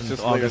doing this in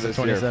Just later August of this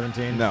year.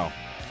 2017. No.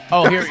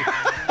 Oh, here,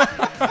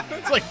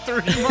 It's like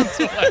 30 months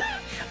away.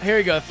 here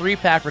you go.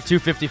 3-pack for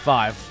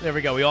 $255. There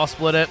we go. We all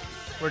split it.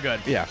 We're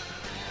good. Yeah.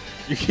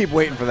 You keep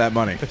waiting for that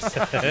money.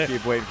 You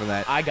keep waiting for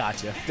that. I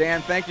got you.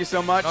 Dan, thank you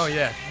so much. Oh,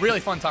 yeah. Really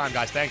fun time,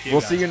 guys. Thank you.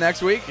 We'll guys. see you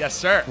next week. Yes,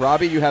 sir.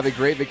 Robbie, you have a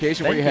great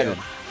vacation. Where are you headed?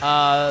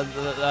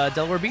 The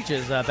Delaware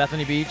Beaches,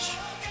 Bethany Beach.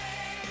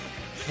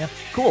 Yeah.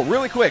 Cool.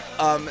 Really quick,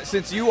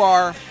 since you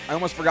are, I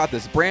almost forgot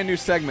this, brand new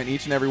segment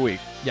each and every week.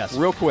 Yes.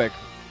 Real quick,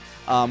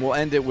 we'll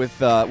end it with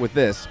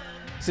this.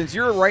 Since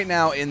you're right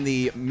now in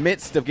the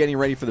midst of getting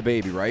ready for the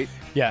baby, right?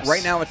 Yes.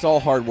 Right now it's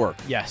all hard work.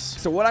 Yes.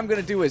 So what I'm going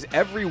to do is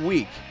every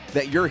week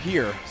that you're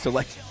here, so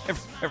like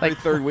every Like,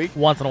 third week,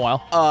 Once in a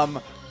while.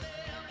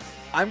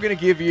 I'm going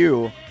to give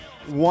you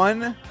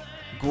one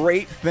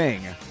great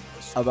thing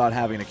about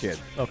having a kid.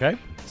 Okay.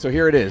 So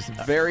here it is.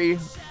 Very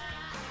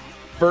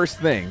first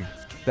thing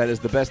that is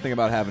the best thing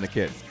about having a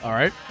kid. All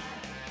right.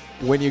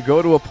 When you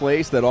go to a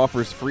place that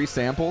offers free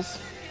samples,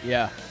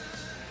 Yeah.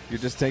 you're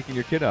just taking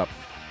your kid up.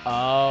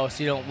 Oh,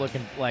 so you don't look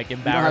like You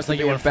don't have embarrassed to like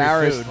be you want free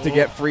embarrassed food. to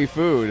get free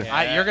food.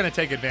 Yeah. You're going to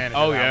take advantage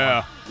Oh of that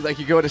yeah. one. Like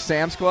you go to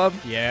Sam's Club,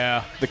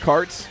 Yeah. the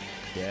carts.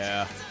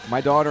 Yeah. My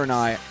daughter and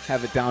I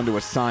have it down to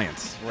a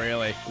science.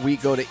 Really. We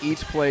go to each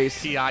place,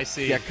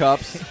 TIC. get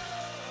cups,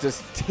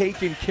 just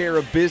taking care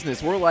of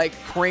business. We're like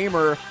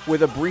Kramer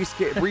with a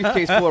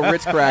briefcase full of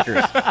Ritz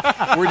crackers.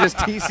 We're just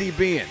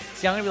TCBing.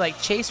 See, I'm gonna be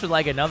like, Chase would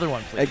like another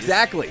one, please.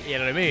 Exactly. You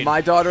know what I mean? My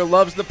daughter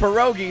loves the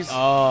pierogies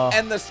Oh.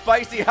 and the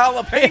spicy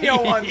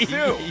jalapeno ones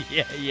too.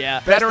 yeah.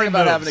 Best thing Veteran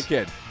about moves. having a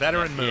kid.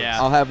 Veteran moves.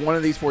 Yeah. I'll have one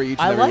of these for you each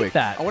and I every like week.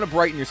 that. I want to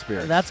brighten your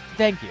spirits.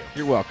 Thank you.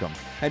 You're welcome.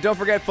 And don't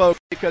forget, folks,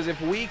 because if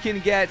we can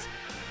get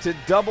to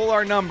double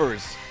our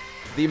numbers,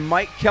 the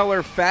Mike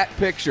Keller fat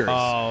pictures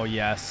Oh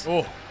yes.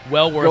 Oh,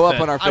 Well worth go it.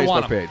 up on our I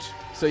want Facebook 'em. page.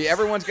 So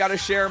everyone's got to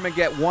share them and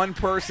get one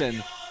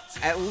person,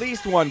 at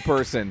least one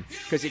person,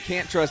 because you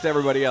can't trust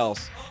everybody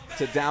else,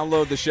 to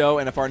download the show.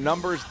 And if our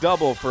numbers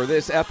double for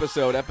this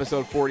episode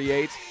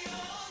 48,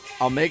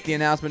 I'll make the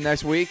announcement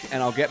next week,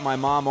 and I'll get my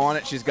mom on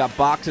it. She's got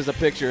boxes of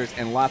pictures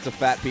and lots of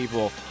fat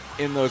people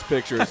in those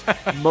pictures.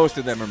 Most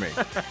of them are me.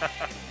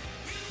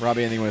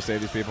 Robbie, anything you want to say to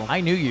these people?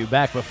 I knew you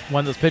back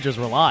when those pictures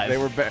were live. They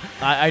were.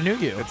 I knew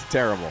you. It's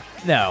terrible.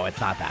 No, it's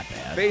not that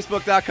bad.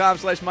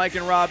 Facebook.com/Mike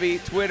and Robbie,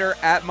 Twitter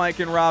 @Mike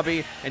and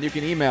Robbie, and you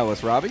can email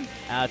us, Robbie.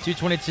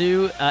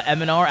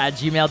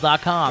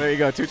 222mnr@gmail.com. There you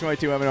go,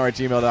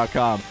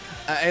 222mnr@gmail.com.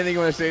 Anything you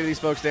want to say to these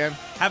folks, Dan?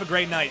 have a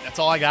great night. That's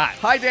all I got.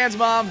 Hi, Dan's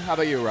mom. How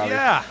about you, Robbie?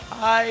 Yeah.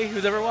 Hi,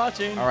 who's ever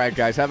watching? All right,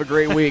 guys, have a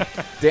great week.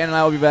 Dan and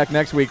I will be back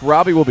next week.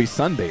 Robbie will be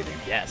sunbathing.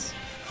 Yes.